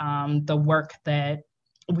of the work that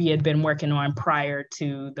we had been working on prior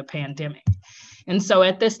to the pandemic. And so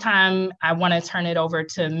at this time, I want to turn it over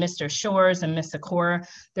to Mr. Shores and Ms. Sakura.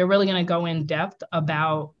 They're really going to go in depth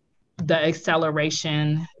about the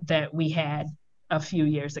acceleration that we had a few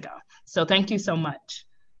years ago. So thank you so much.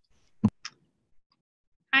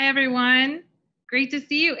 Hi, everyone. Great to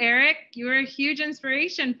see you, Eric. You are a huge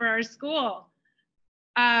inspiration for our school.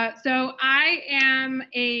 So I am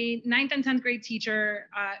a 9th and 10th grade teacher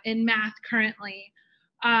in math currently.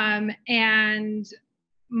 And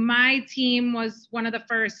my team was one of the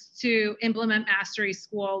first to implement Mastery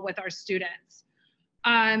School with our students.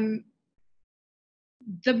 The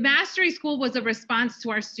Mastery School was a response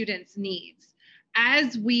to our students' needs.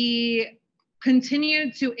 As we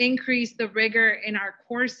continued to increase the rigor in our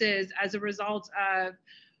courses as a result of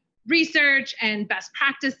research and best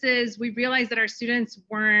practices, we realized that our students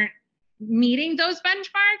weren't meeting those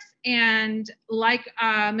benchmarks. And like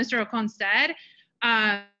Mr. Ocon said,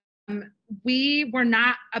 we were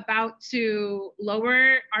not about to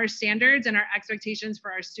lower our standards and our expectations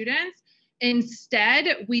for our students.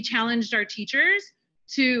 Instead, we challenged our teachers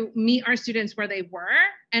to meet our students where they were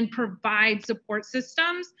and provide support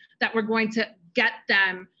systems that were going to get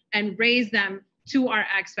them and raise them to our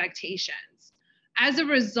expectations. As a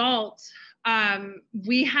result,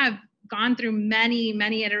 we have gone through many,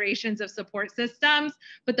 many iterations of support systems,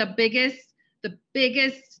 but the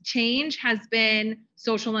biggest change has been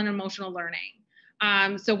social and emotional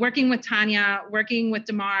learning. So working with Tanya, working with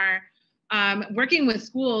Damar, working with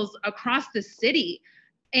schools across the city,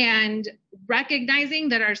 and recognizing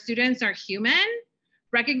that our students are human,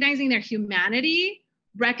 recognizing their humanity,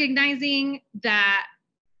 recognizing that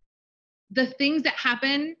the things that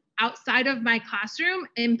happen outside of my classroom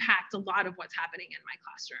impact a lot of what's happening in my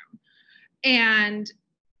classroom. And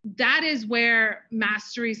that is where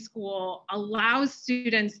Mastery School allows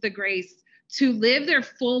students the grace to live their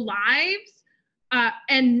full lives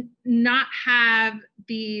and not have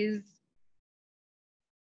these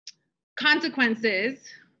consequences,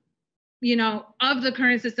 you know, of the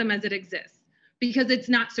current system as it exists, because it's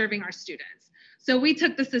not serving our students. So we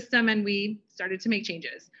took the system and we started to make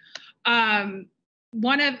changes.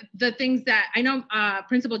 One of the things that I know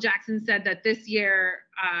Principal Jackson said that this year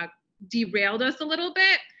derailed us a little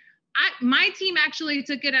bit. My team actually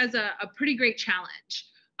took it as a pretty great challenge.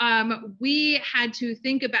 We had to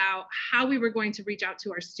think about how we were going to reach out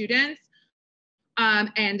to our students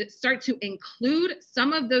and start to include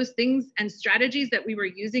some of those things and strategies that we were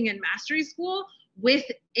using in Mastery School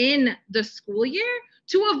within the school year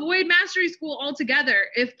to avoid Mastery School altogether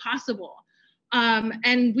if possible.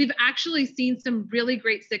 And we've actually seen some really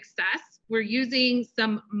great success. We're using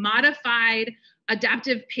some modified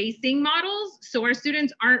adaptive pacing models, so our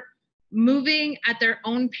students aren't moving at their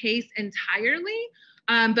own pace entirely,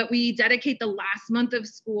 but we dedicate the last month of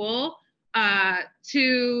school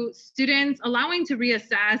to students allowing to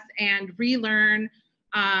reassess and relearn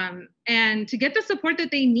and to get the support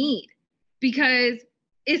that they need. Because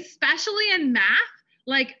especially in math,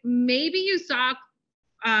 like maybe you saw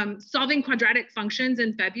solving quadratic functions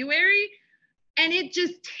in February, and it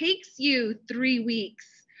just takes you 3 weeks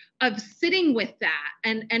of sitting with that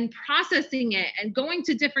and processing it and going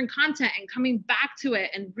to different content and coming back to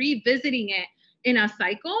it and revisiting it in a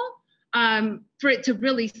cycle for it to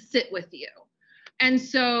really sit with you. And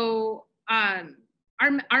so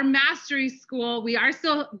our Mastery School, we are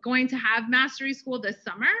still going to have Mastery School this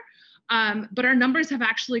summer, but our numbers have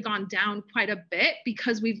actually gone down quite a bit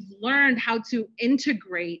because we've learned how to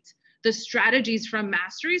integrate the strategies from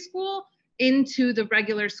Mastery School into the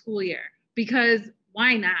regular school year. Because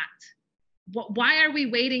why not? Why are we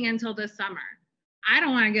waiting until this summer? I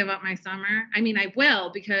don't want to give up my summer. I mean, I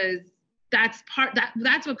will, because that's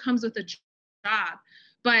what comes with the job.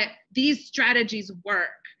 But these strategies work.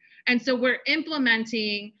 And so we're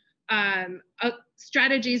implementing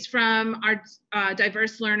strategies from our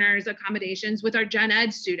diverse learners accommodations with our gen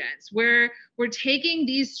ed students, where we're taking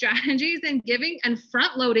these strategies and giving and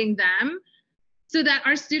front loading them so that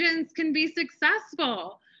our students can be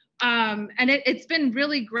successful. And it's been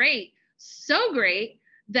really great, so great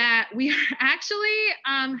that we are actually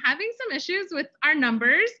having some issues with our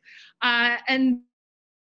numbers and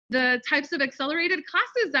the types of accelerated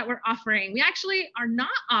classes that we're offering. We actually are not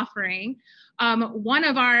offering one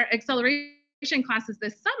of our acceleration classes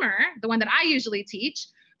this summer, the one that I usually teach,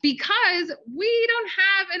 because we don't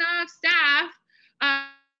have enough staff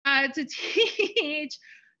to teach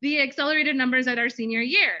the accelerated numbers at our senior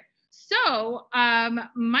year. So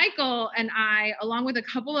Michael and I, along with a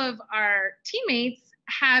couple of our teammates,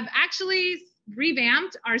 have actually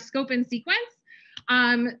revamped our scope and sequence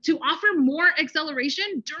to offer more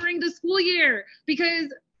acceleration during the school year,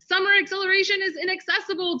 because summer acceleration is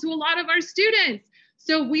inaccessible to a lot of our students.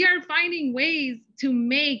 So we are finding ways to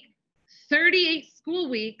make 38 school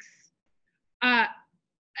weeks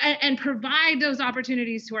and provide those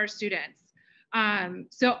opportunities to our students.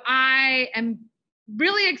 So I am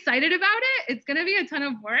really excited about it. It's gonna be a ton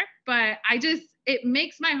of work, but it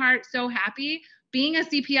makes my heart so happy being a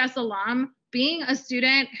CPS alum, being a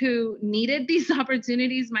student who needed these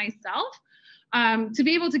opportunities myself, to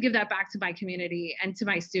be able to give that back to my community and to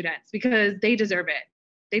my students, because they deserve it.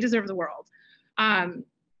 They deserve the world.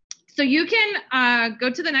 So you can go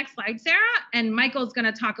to the next slide, Sarah, and Michael's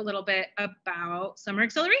gonna talk a little bit about summer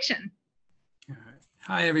acceleration. All right.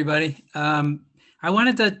 Hi, everybody. I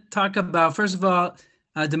wanted to talk about, first of all,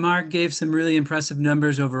 Damar gave some really impressive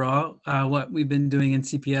numbers overall, what we've been doing in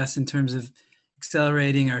CPS in terms of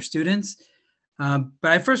accelerating our students. But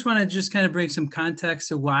I first want to just kind of bring some context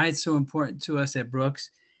to why it's so important to us at Brooks.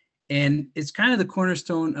 And it's kind of the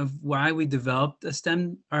cornerstone of why we developed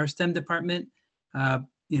our STEM department,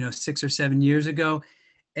 6 or 7 years ago.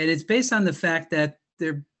 And it's based on the fact that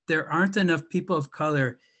there aren't enough people of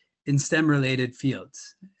color in STEM related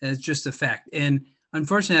fields. It's just a fact. And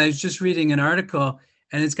unfortunately, I was just reading an article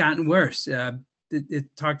and it's gotten worse. It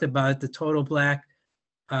talked about the total Black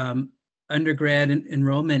undergrad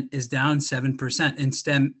enrollment is down 7% in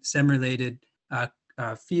STEM related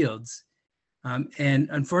fields. And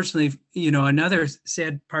unfortunately, another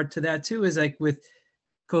sad part to that too is like with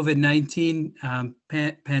COVID-19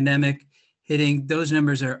 pandemic hitting, those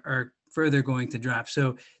numbers are further going to drop.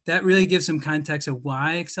 So that really gives some context of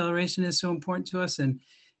why acceleration is so important to us. And,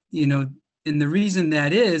 and the reason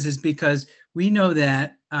that is because we know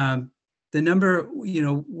that the number,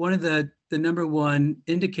 one of the number one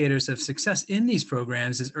indicators of success in these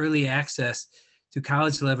programs is early access to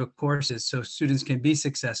college level courses, so students can be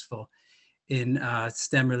successful in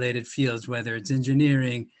STEM related fields, whether it's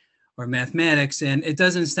engineering or mathematics. And it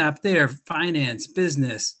doesn't stop there: finance,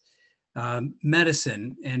 business,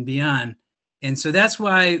 medicine, and beyond. And so that's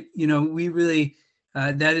why, we really,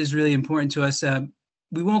 that is really important to us.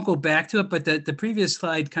 We won't go back to it, but the previous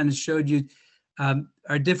slide kind of showed you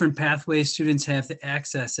our different pathways students have to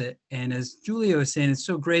access it. And as Julia was saying, it's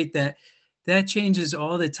so great that changes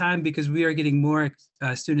all the time because we are getting more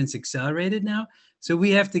students accelerated now. So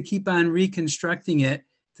we have to keep on reconstructing it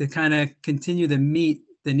to kind of continue to meet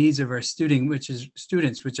the needs of our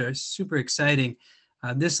students, which are super exciting.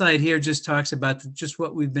 This slide here just talks about just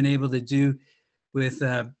what we've been able to do with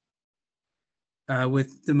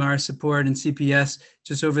Damar's support and CPS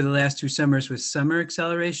just over the last 2 summers with summer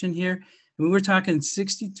acceleration here. And we're talking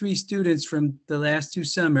 63 students from the last 2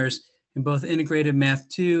 summers in both integrated math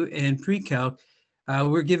 2 and pre-calc.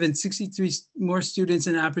 We're giving 63 more students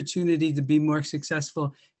an opportunity to be more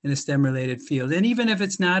successful in a STEM related field. And even if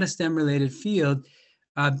it's not a STEM related field,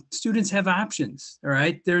 students have options, all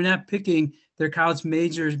right? They're not picking their college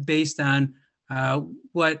majors based on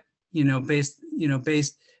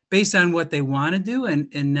based on what they want to do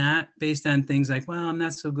and not based on things like, well, I'm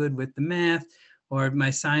not so good with the math, or my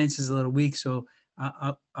science is a little weak, so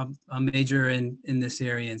I'll major in this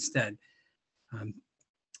area instead.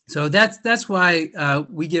 So that's why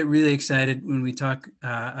we get really excited when we talk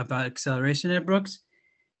about acceleration at Brooks.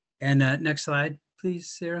 And next slide,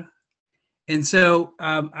 please, Sarah. And so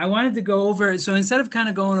I wanted to go over, so instead of kind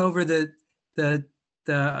of going over that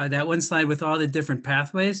one slide with all the different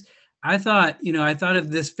pathways, I thought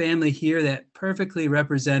of this family here that perfectly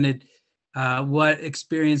represented what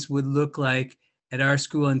experience would look like at our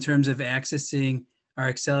school in terms of accessing our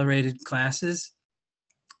accelerated classes.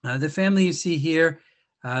 The family you see here,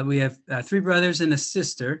 we have 3 brothers and a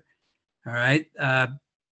sister. All right.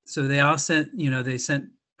 So they all sent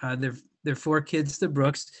their 4 kids to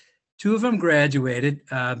Brooks. 2 of them graduated.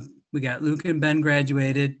 We got Luke and Ben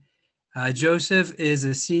graduated. Joseph is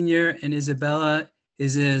a senior and Isabella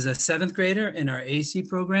is a seventh grader in our AC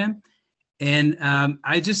program. And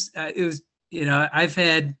it was,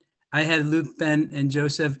 I had Luke, Ben, and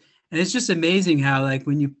Joseph, and it's just amazing how, like,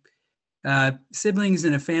 when you siblings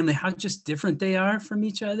in a family, how just different they are from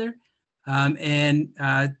each other.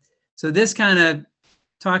 So this kind of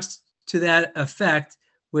talks to that effect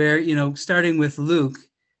where, starting with Luke,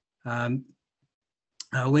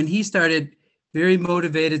 when he started, very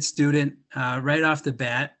motivated student right off the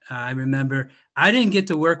bat. I remember I didn't get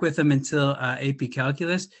to work with him until AP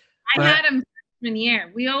Calculus. I had him freshman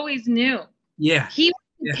year. We always knew. Yeah. He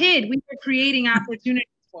was a kid we were creating opportunities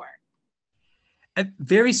for.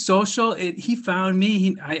 Very social. He found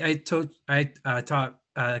me. I taught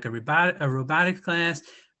like a robotics class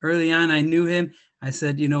early on. I knew him. I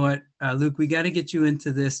said, you know what, Luke, we got to get you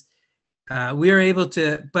into this. We were able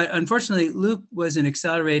to, but unfortunately, Luke wasn't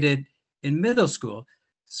accelerated in middle school.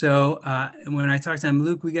 So when I talked to him,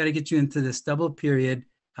 Luke, we got to get you into this double period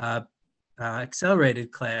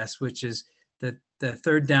accelerated class, which is the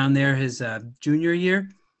third down there, his junior year,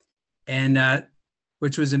 and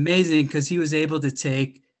which was amazing because he was able to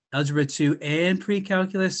take Algebra 2 and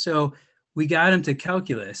pre-calculus. So we got him to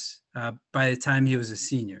calculus by the time he was a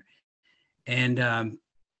senior. And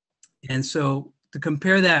so to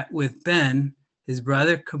compare that with Ben, his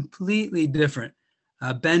brother, completely different.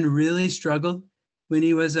 Ben really struggled when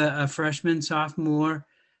he was a freshman, sophomore,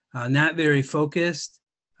 not very focused,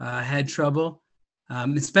 had trouble,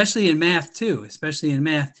 especially in math too,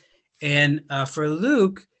 And for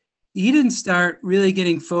Luke, he didn't start really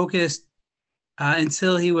getting focused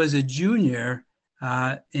until he was a junior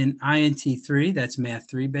in INT 3, that's math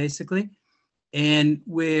 3 basically, and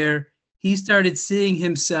where he started seeing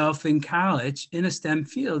himself in college in a STEM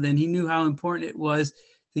field, and he knew how important it was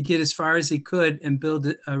to get as far as he could and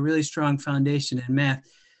build a really strong foundation in math.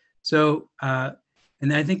 So,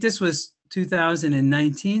 and I think this was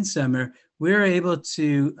 2019 summer, we were able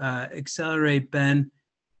to accelerate Ben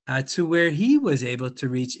to where he was able to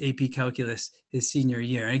reach AP Calculus his senior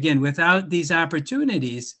year. Again, without these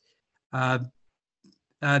opportunities, Ben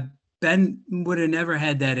would have never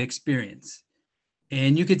had that experience.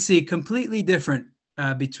 And you could see completely different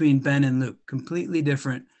between Ben and Luke, completely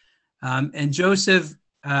different. And Joseph,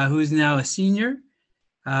 who's now a senior,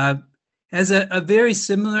 has a very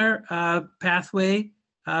similar pathway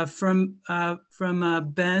from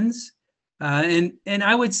Ben's. And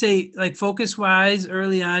I would say, like, focus-wise,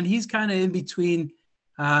 early on, he's kind of in between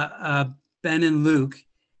Ben and Luke,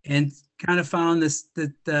 and kind of found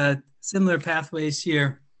the similar pathways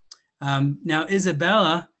here. Now,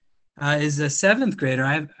 Isabella is a seventh grader.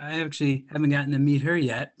 I actually haven't gotten to meet her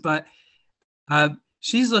yet, but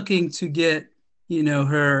she's looking to get,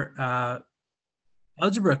 her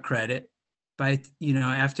algebra credit by,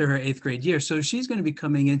 after her 8th grade year. So she's going to be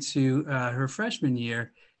coming into her freshman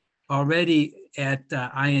year already at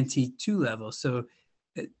INT 2 level. So,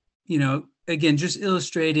 again, just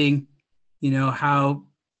illustrating, how,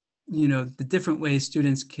 the different ways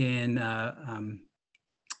students can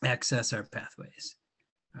access our pathways.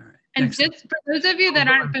 All right. And just for those of you that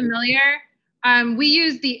aren't familiar, we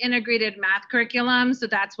use the integrated math curriculum. So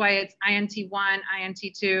that's why it's INT 1, INT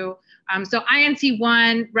 2. So INT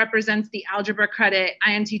 1 represents the algebra credit.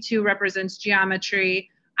 INT 2 represents geometry.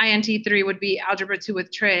 INT 3 would be algebra 2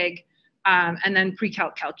 with trig, and then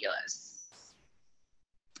pre-calc calculus.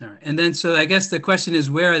 All right. And then, so I guess the question is,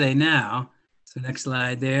 where are they now? So next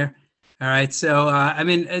slide there. All right. So, I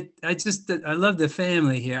love the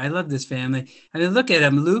family here. I love this family. I mean, look at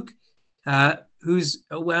him, Luke, who's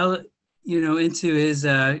into his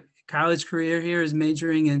college career here, is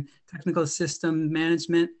majoring in technical system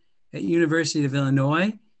management at University of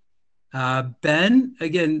Illinois. Ben,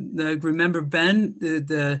 again, remember Ben,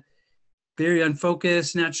 the very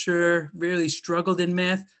unfocused, not sure, really struggled in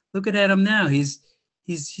math. Look at him now. He's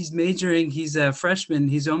majoring. He's a freshman.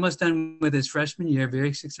 He's almost done with his freshman year,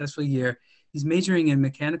 very successful year. He's majoring in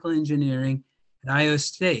mechanical engineering at Iowa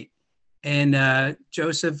State. And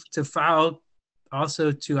Joseph to follow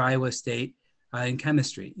also to Iowa State in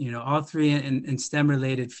chemistry, all three in STEM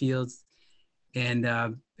related fields. And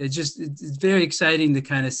it's very exciting to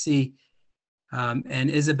kind of see. And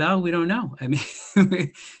Isabel, we don't know. I mean,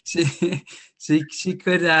 she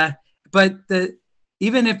could, but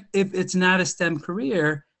even if it's not a STEM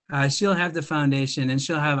career, she'll have the foundation and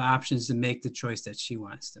she'll have options to make the choice that she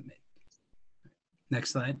wants to make.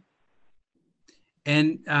 Next slide.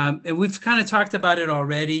 And we've kind of talked about it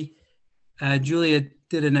already. Julia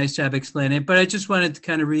did a nice job explaining it, but I just wanted to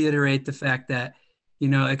kind of reiterate the fact that,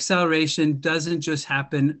 acceleration doesn't just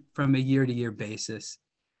happen from a year-to-year basis.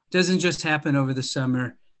 It doesn't just happen over the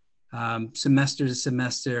summer. semester to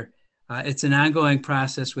semester. It's an ongoing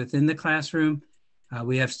process within the classroom.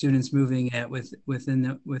 We have students moving at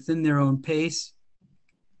within their own pace,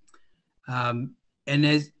 and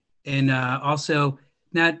also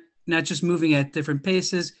not just moving at different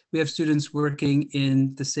paces. We have students working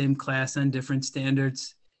in the same class on different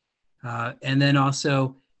standards, and then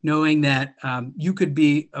also knowing that you could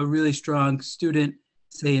be a really strong student,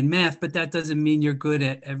 say in math, but that doesn't mean you're good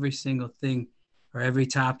at every single thing or every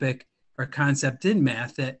topic or concept in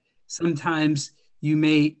math. That sometimes you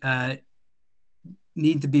may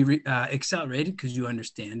need to be accelerated because you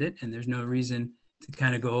understand it and there's no reason to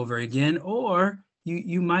kind of go over again, or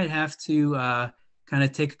you might have to kind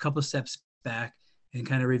of take a couple steps back and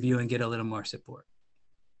kind of review and get a little more support.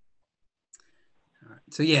 All right.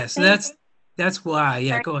 So yeah, so that's why.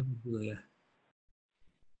 Yeah, go ahead, Julia.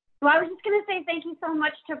 Well, I was just going to say thank you so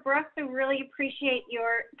much to Brooks. I really appreciate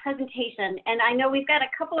your presentation. And I know we've got a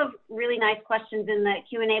couple of really nice questions in the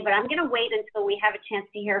Q&A, but I'm going to wait until we have a chance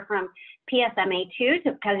to hear from PSMA too,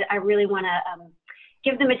 because I really want to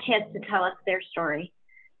give them a chance to tell us their story.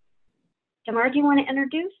 Damar, do you want to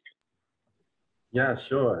introduce? Yeah,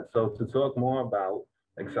 sure. So to talk more about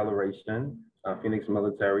acceleration, Phoenix STEM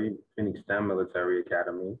Military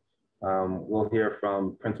Academy, we'll hear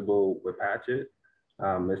from Principal Whipatchett,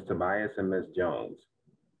 Ms. Tobias, and Ms. Jones.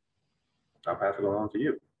 I'll pass it along to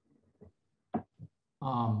you.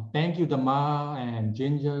 Thank you, Damar and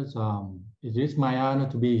Ginger. It is my honor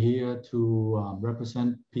to be here to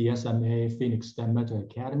represent PSMA, Phoenix STEM Military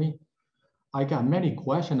Academy. I got many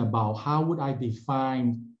questions about how would I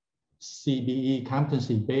define CBE,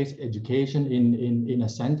 competency-based education, in a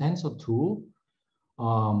sentence or two.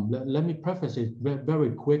 Let me preface it very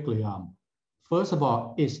quickly. First of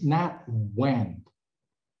all, it's not when.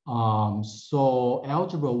 So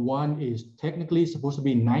Algebra 1 is technically supposed to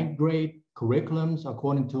be 9th grade curriculums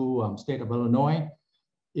according to state of Illinois.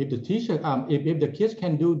 If the teacher, if the kids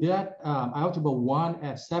can do that, Algebra 1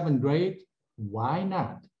 at 7th grade, why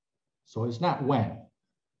not? So it's not when,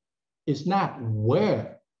 it's not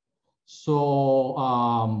where. So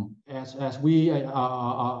as we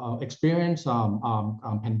experience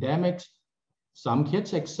pandemics, some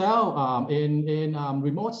kids excel in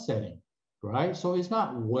remote setting, right? So it's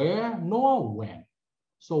not where nor when.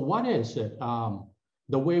 So what is it?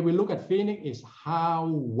 The way we look at Phoenix is how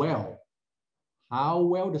well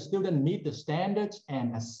the student meet the standards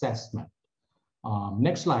and assessment.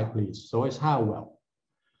 Next slide, please. So it's how well.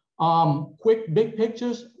 Quick big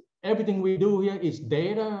pictures. Everything we do here is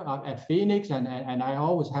data at Phoenix, and I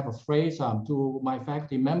always have a phrase to my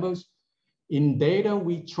faculty members: in data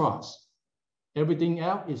we trust. Everything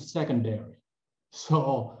else is secondary.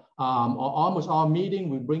 So almost all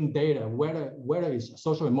meeting we bring data, whether it's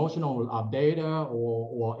social emotional data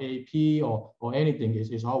or AP or anything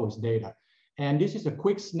is always data. And this is a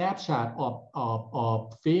quick snapshot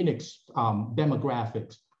of Phoenix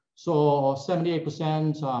demographics. So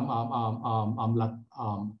 78%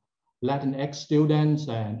 Latinx students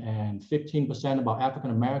and 15% about African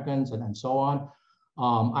Americans and so on.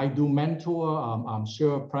 I do mentor, I'm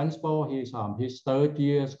sure principal, he's his 3rd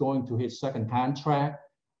year is going to his 2nd contract.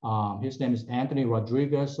 His name is Anthony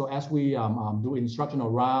Rodriguez. So as we do instructional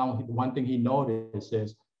round, one thing he noticed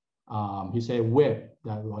is, he said, Whip,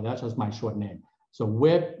 that's just my short name. So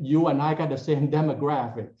Whip, you and I got the same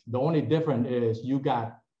demographic. The only difference is you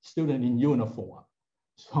got student in uniform.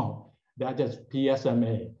 So that's just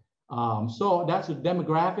PSMA. So that's the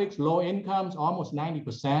demographics, low incomes, almost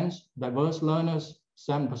 90%, diverse learners,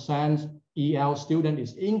 7%, EL student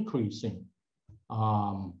is increasing.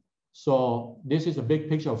 So this is a big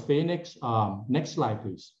picture of Phoenix. Next slide,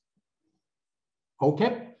 please.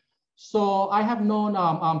 Okay, so I have known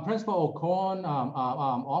Principal O'Corn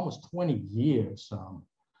almost 20 years.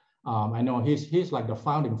 I know he's like the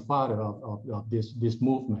founding father of this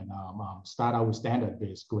movement. Start out with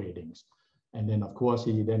standard-based gradings. And then, of course,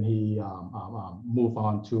 he moved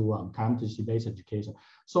on to competency-based education.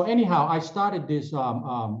 So anyhow, I started this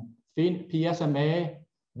PSMA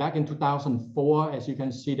back in 2004. As you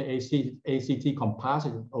can see, the ACT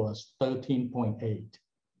composite was 13.8.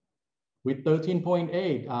 With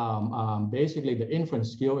 13.8, basically the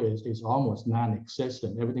inference skill is almost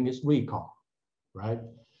non-existent. Everything is recall, right?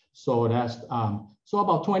 So that's so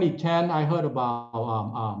about 2010, I heard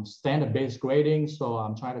about standard-based grading. So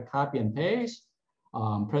I'm trying to copy and paste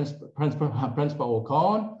Principal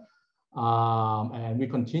O'Corn, and we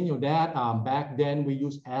continue that. Back then we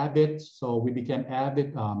used Avid, so we became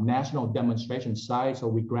Avid national demonstration site. So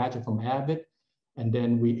we graduate from Avid, and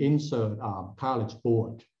then we insert College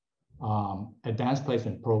Board advanced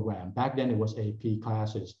placement program. Back then it was AP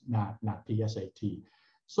classes, not PSAT.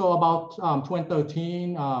 So about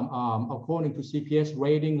 2013, according to CPS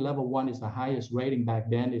rating, level 1 is the highest rating back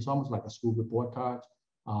then. It's almost like a school report card.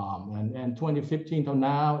 And 2015 till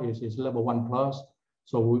now is level 1 plus.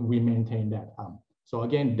 So we maintain that. So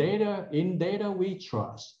again, in data we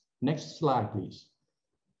trust. Next slide, please.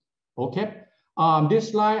 Okay.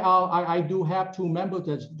 This slide, I do have two members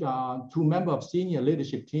of senior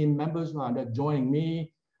leadership team members that joining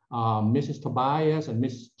me, Mrs. Tobias and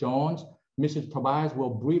Mrs. Jones. Mrs. Tobias will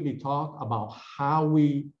briefly talk about how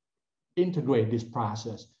we integrate this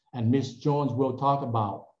process, and Ms. Jones will talk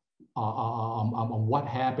about what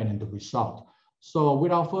happened and the result. So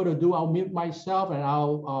without further ado, I'll mute myself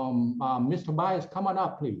and Ms. Tobias, come on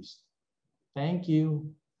up, please. Thank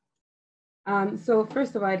you. So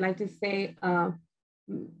first of all, I'd like to say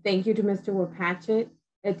thank you to Mr. Wilpatchett.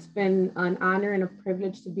 It's been an honor and a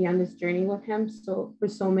privilege to be on this journey with him for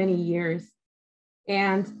so many years.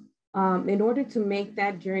 And in order to make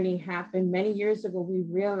that journey happen, many years ago, we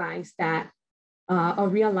realized that a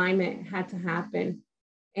realignment had to happen.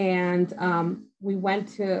 And we went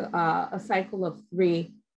to a cycle of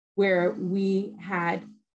 3 where we had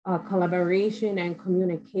collaboration and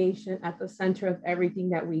communication at the center of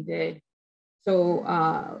everything that we did.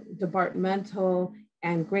 So departmental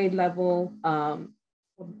and grade level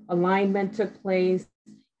alignment took place.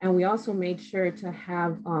 And we also made sure to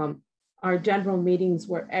have our general meetings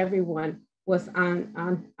where everyone was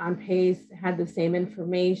on pace, had the same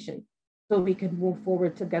information, so we could move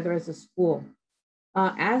forward together as a school.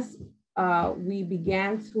 As we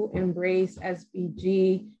began to embrace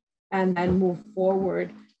SBG and then move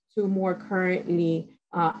forward to more currently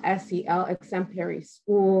SEL, exemplary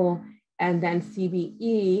school, and then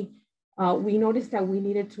CBE, we noticed that we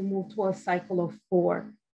needed to move to a cycle of 4.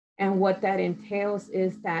 And what that entails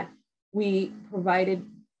is that we provided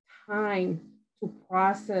time to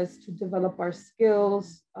process, to develop our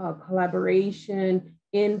skills, collaboration,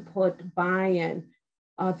 input, buy-in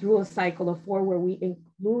through a cycle of 4 where we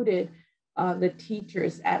included the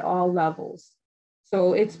teachers at all levels.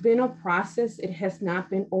 So it's been a process. It has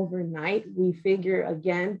not been overnight. We figure,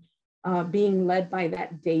 again, being led by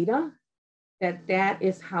that data, that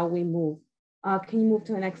is how we move. Can you move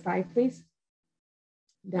to the next slide, please?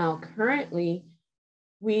 Now, currently,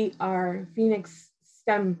 we are Phoenix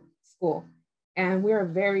STEM school, and we are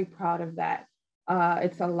very proud of that.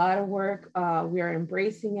 It's a lot of work. We are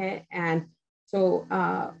embracing it. And so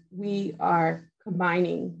we are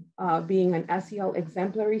combining being an SEL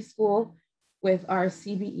exemplary school with our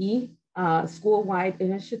CBE school-wide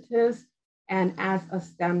initiatives and as a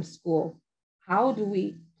STEM school. How do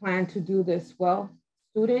we plan to do this? Well,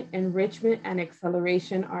 student enrichment and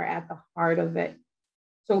acceleration are at the heart of it.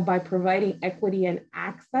 So by providing equity and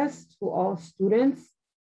access to all students,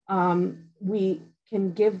 we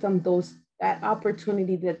can give them that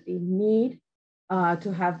opportunity that they need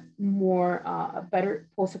to have more better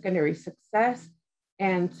post-secondary success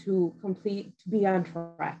and to be on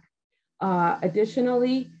track.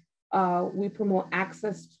 Additionally, we promote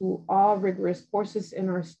access to all rigorous courses in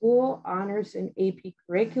our school, honors and AP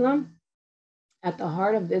curriculum. At the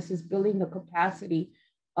heart of this is building the capacity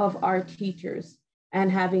of our teachers and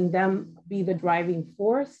having them be the driving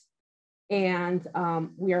force. And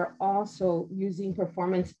we are also using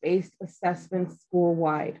performance-based assessments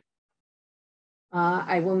school-wide.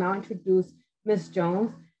 I will now introduce Ms.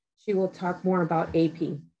 Jones. She will talk more about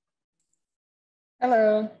AP.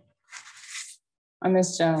 Hello, I'm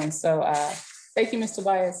Ms. Jones. So thank you, Mr.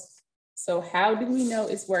 Tobias. So how do we know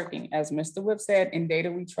it's working? As Mr. Whip said, in data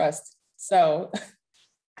we trust. So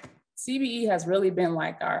CBE has really been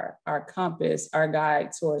like our compass, our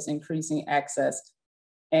guide towards increasing access,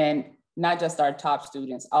 and not just our top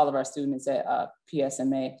students, all of our students at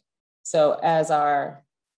PSMA. So as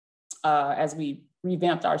we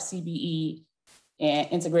revamped our CBE and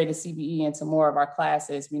integrated CBE into more of our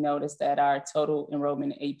classes, we noticed that our total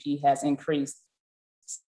enrollment in AP has increased.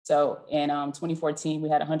 So in 2014, we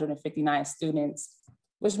had 159 students,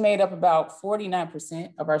 which made up about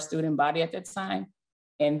 49% of our student body at that time.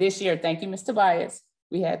 And this year, thank you, Mr. Tobias,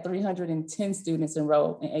 we had 310 students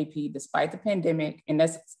enrolled in AP despite the pandemic, and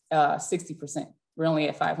that's 60%. We're only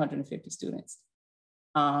at 550 students.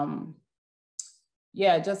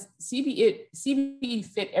 Yeah, just CBE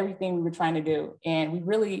fit everything we were trying to do. And we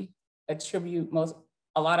really attribute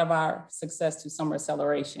a lot of our success to summer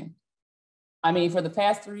acceleration. I mean, for the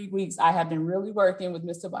past 3 weeks, I have been really working with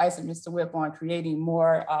Mr. Bice and Mr. Whip on creating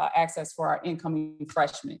more access for our incoming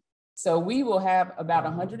freshmen. So we will have about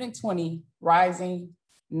 120 rising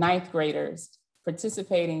 9th graders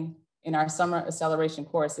participating in our summer acceleration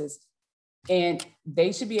courses, and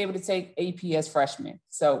they should be able to take AP as freshmen.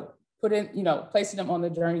 So placing them on the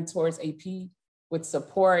journey towards AP with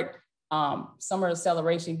support. Summer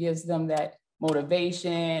acceleration gives them that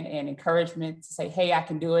motivation and encouragement to say, hey, I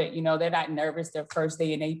can do it. They're not nervous their first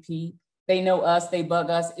day in AP. They know us, they bug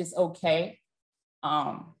us, it's okay.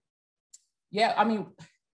 Yeah, I mean,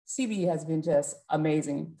 CBE has been just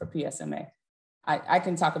amazing for PSMA. I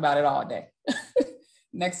can talk about it all day.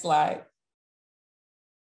 Next slide.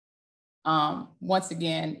 Once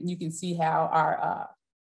again, you can see how our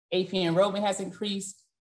AP enrollment has increased,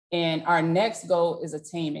 and our next goal is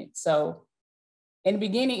attainment. So in the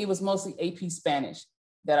beginning, it was mostly AP Spanish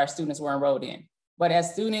that our students were enrolled in. But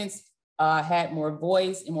as students had more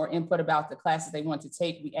voice and more input about the classes they want to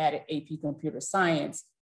take, we added AP Computer Science,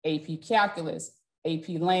 AP Calculus, AP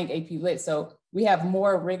Lang, AP Lit. So we have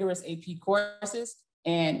more rigorous AP courses,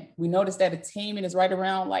 and we noticed that attainment is right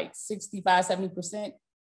around like 65, 70%.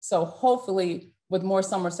 So hopefully with more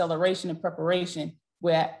summer acceleration and preparation,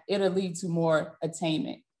 where it'll lead to more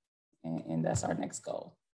attainment. And that's our next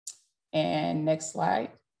goal. And next slide.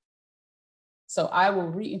 So I will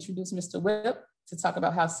reintroduce Mr. Whip to talk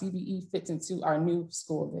about how CBE fits into our new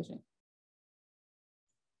school vision.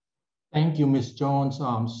 Thank you, Ms. Jones.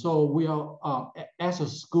 So we are, as a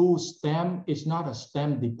school, STEM is not a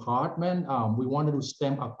STEM department. We want to do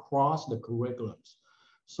STEM across the curriculums.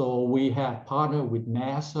 So we have partnered with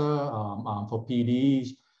NASA for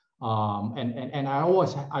PDs. And I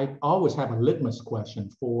always have a litmus question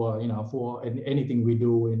for anything we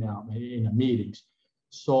do in the meetings.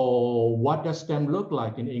 So what does STEM look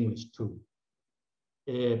like in English too?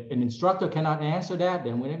 If an instructor cannot answer that,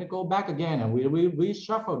 then we need to go back again and we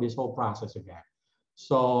reshuffle this whole process again.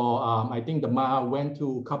 So I think Damar went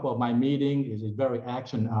to a couple of my meetings. It's very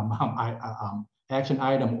action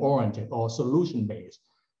item oriented or solution based.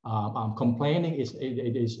 Complaining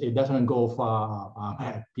it doesn't go far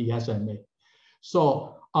at PSMA.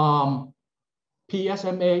 So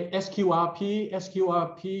PSMA, SQRP,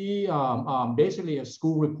 basically a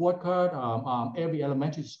school report card. Every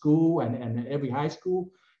elementary school and every high school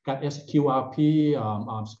got SQRP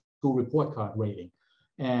school report card rating.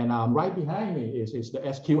 And right behind me is the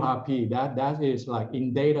SQRP. That is like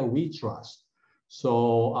in data we trust.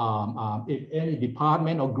 So if any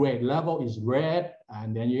department or grade level is red,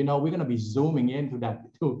 and then we're going to be zooming into that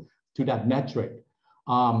to that metric.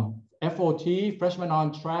 FOT, freshman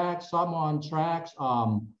on track, sophomore on tracks.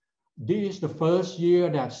 This is the first year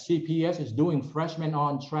that CPS is doing freshman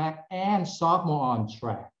on track and sophomore on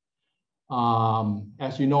track.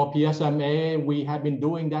 As you know, PSMA, we have been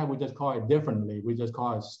doing that. We just call it differently. We just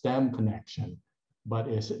call it STEM connection, but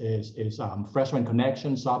it's freshman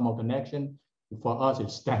connection, sophomore connection. For us,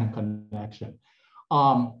 it's STEM connection.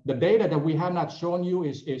 The data that we have not shown you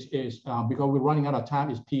is because we're running out of time,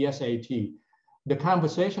 is PSAT. The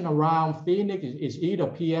conversation around Phoenix is either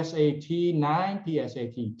PSAT 9,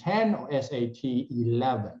 PSAT 10, or SAT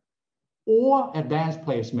 11, or advanced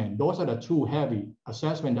placement. Those are the two heavy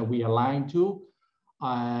assessment that we align to.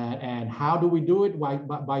 And how do we do it?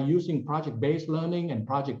 By using project-based learning and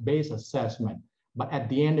project-based assessment. But at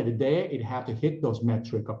the end of the day, it have to hit those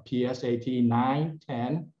metrics of PSAT 9,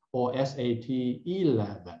 10, or SAT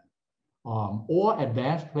 11, or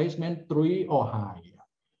advanced placement 3 or higher.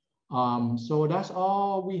 So that's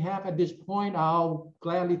all we have at this point. I'll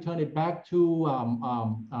gladly turn it back to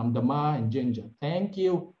Damar and Ginger. Thank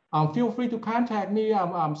you. Feel free to contact me.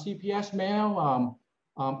 CPS mail,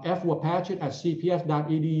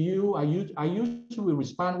 f.patchett@cps.edu. I usually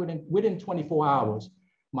respond within 24 hours.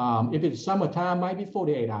 If it's summertime, might be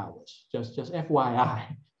 48 hours. Just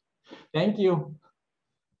FYI. Thank you.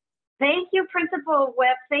 Thank you, Principal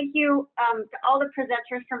Whip. Thank you to all the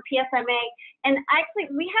presenters from PSMA. And actually,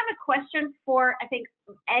 we have a question for, I think,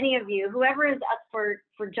 any of you, whoever is up for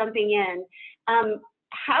jumping in.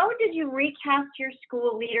 How did you recast your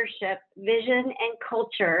school leadership, vision, and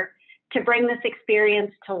culture to bring this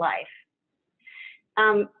experience to life?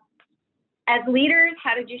 As leaders,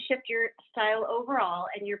 how did you shift your style overall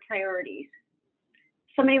and your priorities?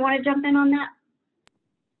 Somebody want to jump in on that?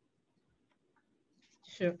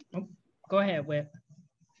 Sure. Oh, go ahead, Whip.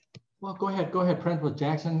 Well, go ahead, Principal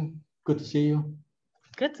Jackson. Good to see you.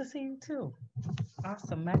 Good to see you too.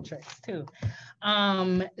 Awesome metrics too.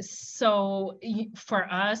 So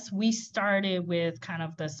for us, we started with kind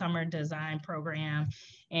of the summer design program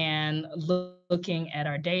and looking at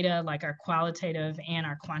our data, like our qualitative and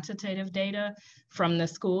our quantitative data from the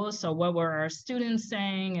schools. So what were our students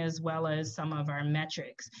saying, as well as some of our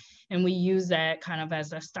metrics. And we use that kind of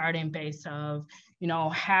as a starting base of,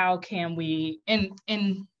 how can we, in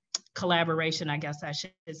collaboration, I guess I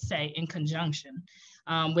should say, in conjunction,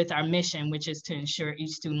 with our mission, which is to ensure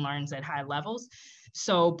each student learns at high levels.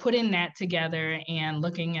 So putting that together and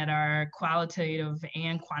looking at our qualitative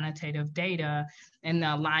and quantitative data and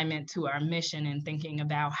the alignment to our mission and thinking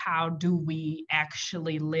about how do we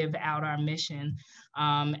actually live out our mission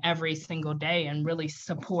every single day and really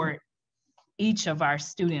support each of our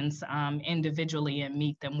students individually and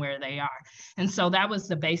meet them where they are. And so that was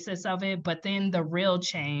the basis of it. But then the real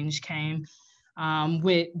change came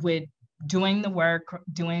with doing the work,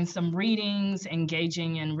 doing some readings,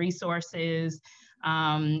 engaging in resources,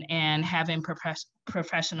 and having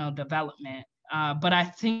professional development. But I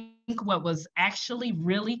think what was actually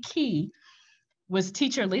really key was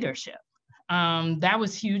teacher leadership. That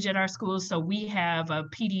was huge at our school. So we have a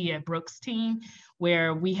PD at Brooks team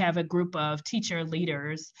where we have a group of teacher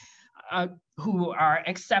leaders who are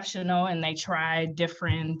exceptional, and they try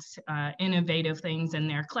different innovative things in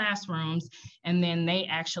their classrooms. And then they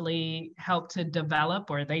actually help to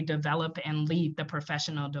develop, or they develop and lead the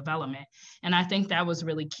professional development. And I think that was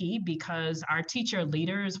really key because our teacher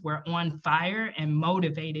leaders were on fire and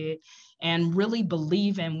motivated and really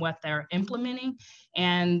believe in what they're implementing.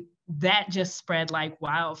 And that just spread like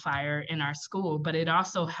wildfire in our school, but it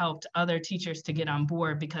also helped other teachers to get on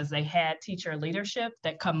board because they had teacher leadership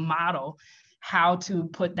that could model how to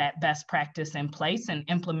put that best practice in place and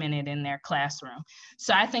implement it in their classroom.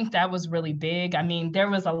 So I think that was really big. I mean, there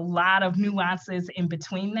was a lot of nuances in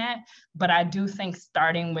between that, but I do think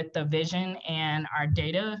starting with the vision and our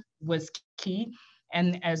data was key,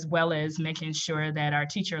 and as well as making sure that our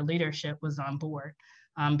teacher leadership was on board,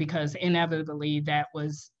 because inevitably that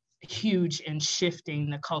was huge in shifting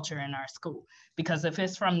the culture in our school. Because if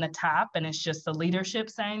it's from the top and it's just the leadership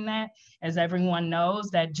saying that, as everyone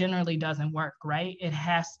knows, that generally doesn't work, right? It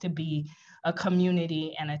has to be a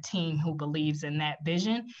community and a team who believes in that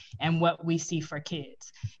vision and what we see for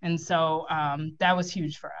kids. And so that was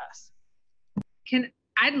huge for us.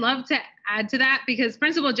 I'd love to add to that because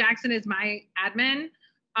Principal Jackson is my admin.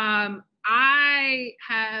 I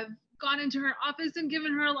have gone into her office and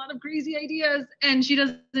given her a lot of crazy ideas, and she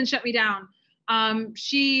doesn't shut me down.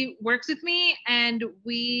 She works with me, and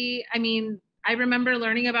I remember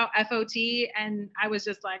learning about FOT, and I was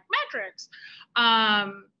just like, metrics.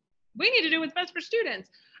 We need to do what's best for students.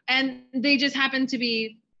 And they just happen to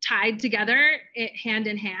be tied together hand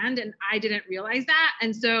in hand, and I didn't realize that.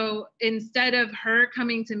 And so instead of her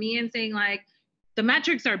coming to me and saying like, the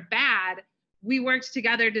metrics are bad, we worked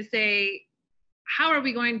together to say, how are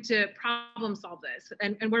we going to problem solve this?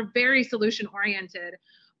 And we're very solution oriented.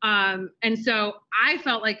 And so I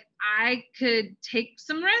felt like I could take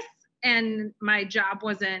some risks and my job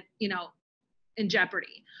wasn't, in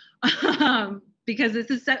jeopardy. Because this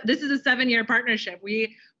is a 7-year partnership.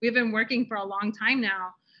 We've been working for a long time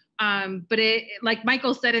now. But it, like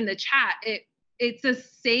Michael said in the chat, it's a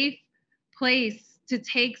safe place to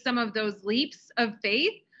take some of those leaps of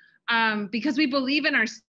faith, because we believe in our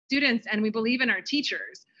students and we believe in our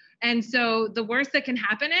teachers. And so the worst that can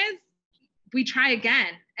happen is we try again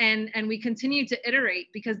and we continue to iterate,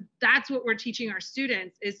 because that's what we're teaching our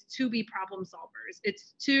students, is to be problem solvers.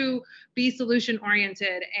 It's to be solution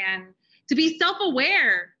oriented and to be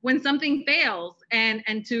self-aware when something fails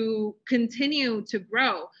and to continue to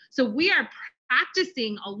grow. So we are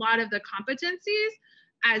practicing a lot of the competencies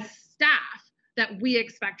as staff that we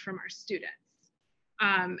expect from our students.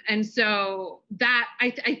 And so that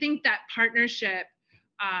I think that partnership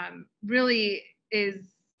really is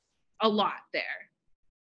a lot there.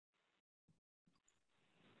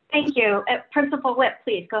 Thank you. Principal Whip,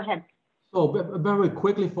 please go ahead. So very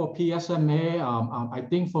quickly for PSMA, I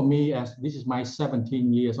think for me, as this is my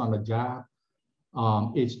 17 years on the job,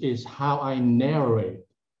 it's how I narrate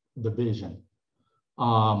the vision.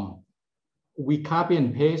 We copy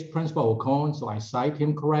and paste Principal O'Connor, so I cite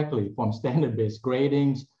him correctly from standard-based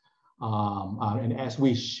gradings. And as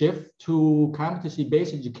we shift to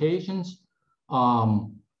competency-based educations,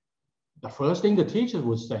 the first thing the teachers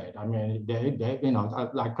would say, I mean, they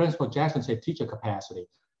like Principal Jackson said, teacher capacity.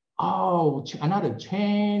 Oh, another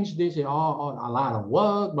change, this is all a lot of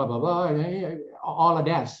work, blah, blah, blah, all of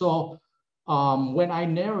that. So when I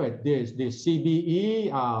narrate this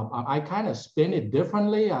CBE, I kind of spin it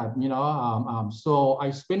differently, so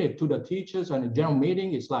I spin it to the teachers and the general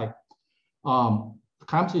meeting. It's like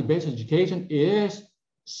competency-based education is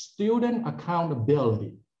student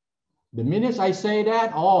accountability. The minute I say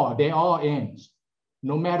that, they all in.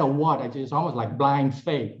 No matter what, it's almost like blind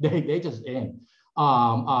faith. They just in.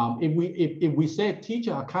 If we say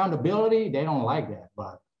teacher accountability, they don't like that.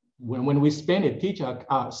 But when we spin it,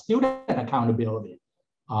 student accountability.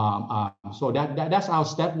 So that's our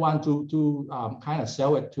step one to kind of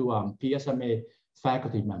sell it to PSMA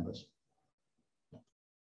faculty members.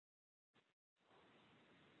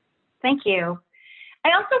 Thank you.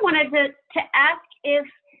 I also wanted to ask if,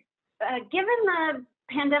 given the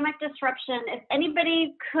pandemic disruption, if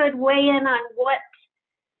anybody could weigh in on what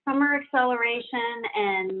summer acceleration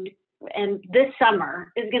and this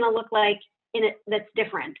summer is going to look like in it that's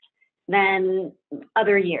different than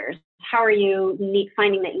other years. How are you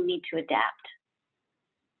finding that you need to adapt?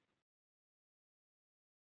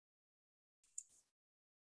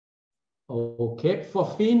 Okay, for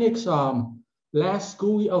Phoenix, last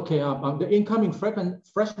school year, okay, the incoming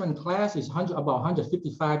freshman class is about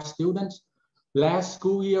 155 students. Last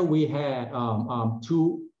school year, we had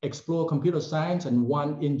 2 Explore Computer Science and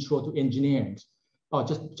 1 Intro to Engineering.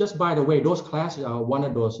 Just by the way, those classes are one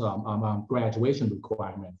of those graduation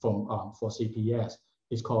requirements for CPS.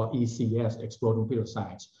 It's called ECS, Explore Computer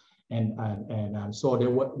Science. So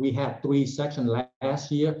we had 3 sections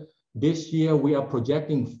last year. This year, we are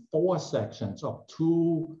projecting 4 sections of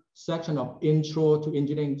 2 sections of Intro to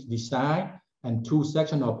Engineering Design and 2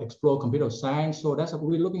 sections of Explore Computer Science. So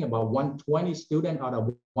we're looking about 120 students out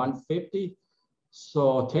of 150.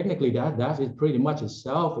 So technically, that is pretty much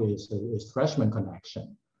itself is freshman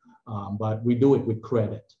connection, but we do it with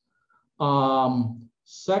credit.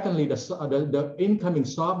 Secondly, the incoming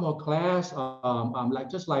sophomore class,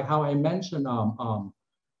 just like how I mentioned,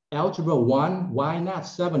 Algebra 1, why not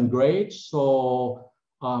 7th grade? So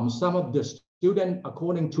some of the students,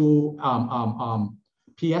 according to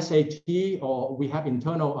PSAT, or we have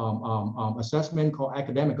internal assessment called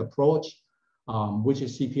academic approach, which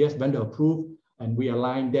is CPS vendor approved, and we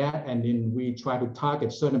align that, and then we try to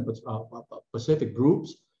target certain specific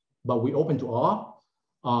groups, but we open to all.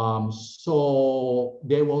 So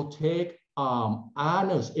they will take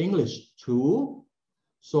honors English 2.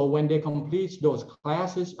 So when they complete those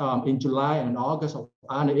classes in July and August of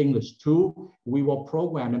Honor English 2, we will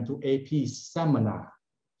program them to AP seminar.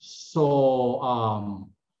 So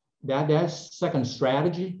that's second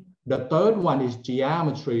strategy. The third one is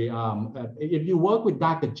geometry. If you work with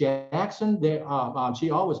Dr. Jackson,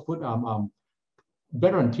 she always put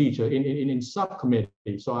veteran teacher in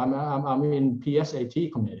subcommittee. So I'm in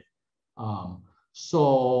PSAT committee.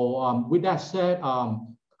 With that said,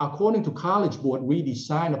 according to College Board, we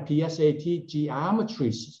designed a PSAT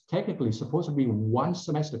geometry, technically supposed to be 1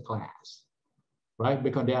 semester class, right?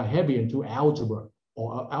 Because they are heavy into algebra,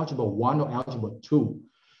 or algebra 1 or algebra 2.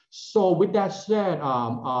 So with that said,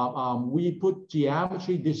 we put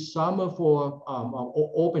geometry this summer for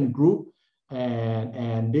open group,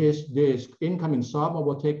 and this incoming sophomore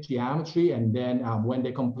will take geometry, and then when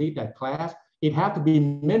they complete that class, it has to be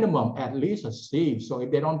minimum at least a C. So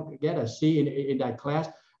if they don't get a C in that class,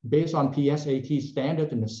 based on PSAT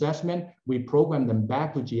standard and assessment, we program them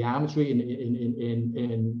back to geometry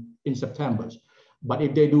in September. But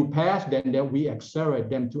if they do pass, then we accelerate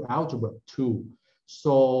them to algebra 2.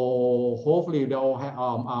 So hopefully they'll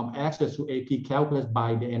have access to AP calculus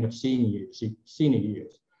by the end of senior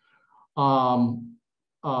years.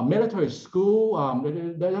 Military school,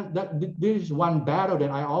 this is one battle that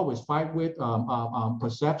I always fight with,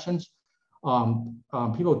 perceptions.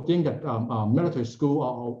 People think that military school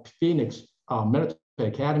or Phoenix Military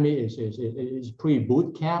Academy is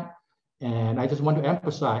pre-boot camp. And I just want to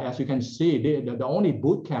emphasize, as you can see, the only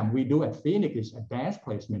boot camp we do at Phoenix is advanced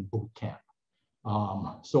placement boot camp.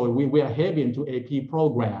 So we are heavy into AP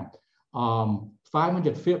program.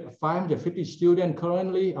 550 students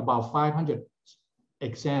currently, about 500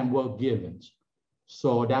 exam were given.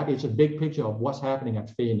 So that is a big picture of what's happening at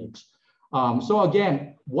Phoenix. So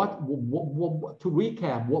again, to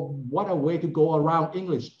recap, what a way to go around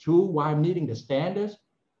English 2 while meeting the standards.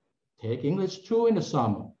 Take English 2 in the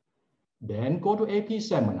summer, then go to AP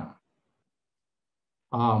seminar.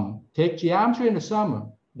 Take geometry in the summer,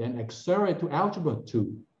 then accelerate to algebra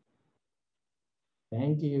 2.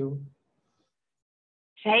 Thank you.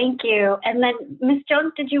 Thank you. And then Ms.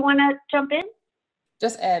 Jones, did you want to jump in?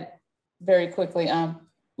 Just add very quickly,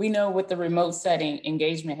 we know with the remote setting,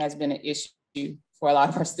 engagement has been an issue for a lot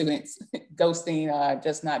of our students, ghosting,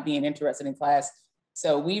 just not being interested in class.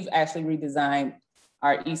 So we've actually redesigned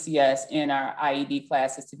our ECS and our IED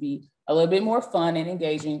classes to be a little bit more fun and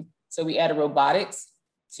engaging. So we added robotics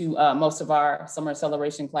to most of our summer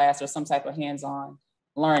acceleration class or some type of hands-on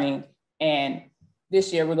learning. And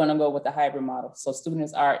this year we're gonna go with the hybrid model. So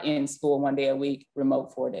students are in school 1 day a week,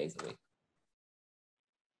 remote 4 days a week.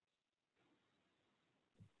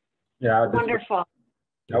 Yeah, Wonderful.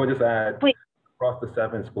 I would just add, Please. Across the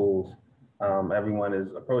 7 schools, everyone is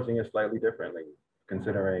approaching it slightly differently,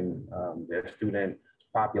 considering their student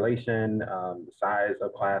population, the size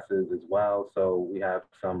of classes as well. So we have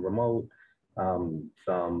some remote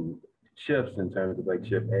some shifts in terms of like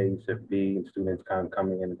shift A, shift B, and students kind of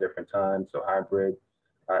coming in at different times, so hybrid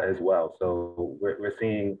as well. So we're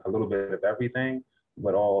seeing a little bit of everything,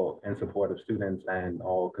 but all in support of students and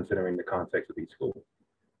all considering the context of each school.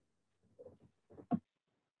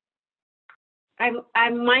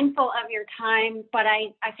 I'm mindful of your time, but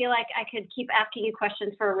I feel like I could keep asking you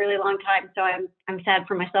questions for a really long time. So I'm sad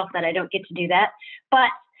for myself that I don't get to do that. But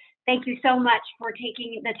thank you so much for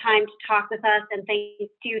taking the time to talk with us, and thank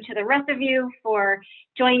you to the rest of you for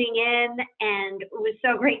joining in. And it was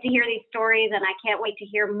so great to hear these stories, and I can't wait to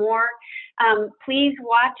hear more. Please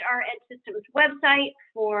watch our EdSystems website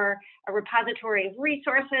for a repository of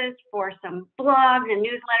resources, for some blogs and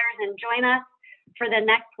newsletters, and join us for the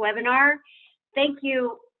next webinar. Thank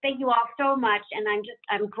you all so much, and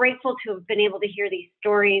I'm grateful to have been able to hear these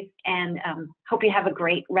stories, and hope you have a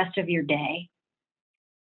great rest of your day.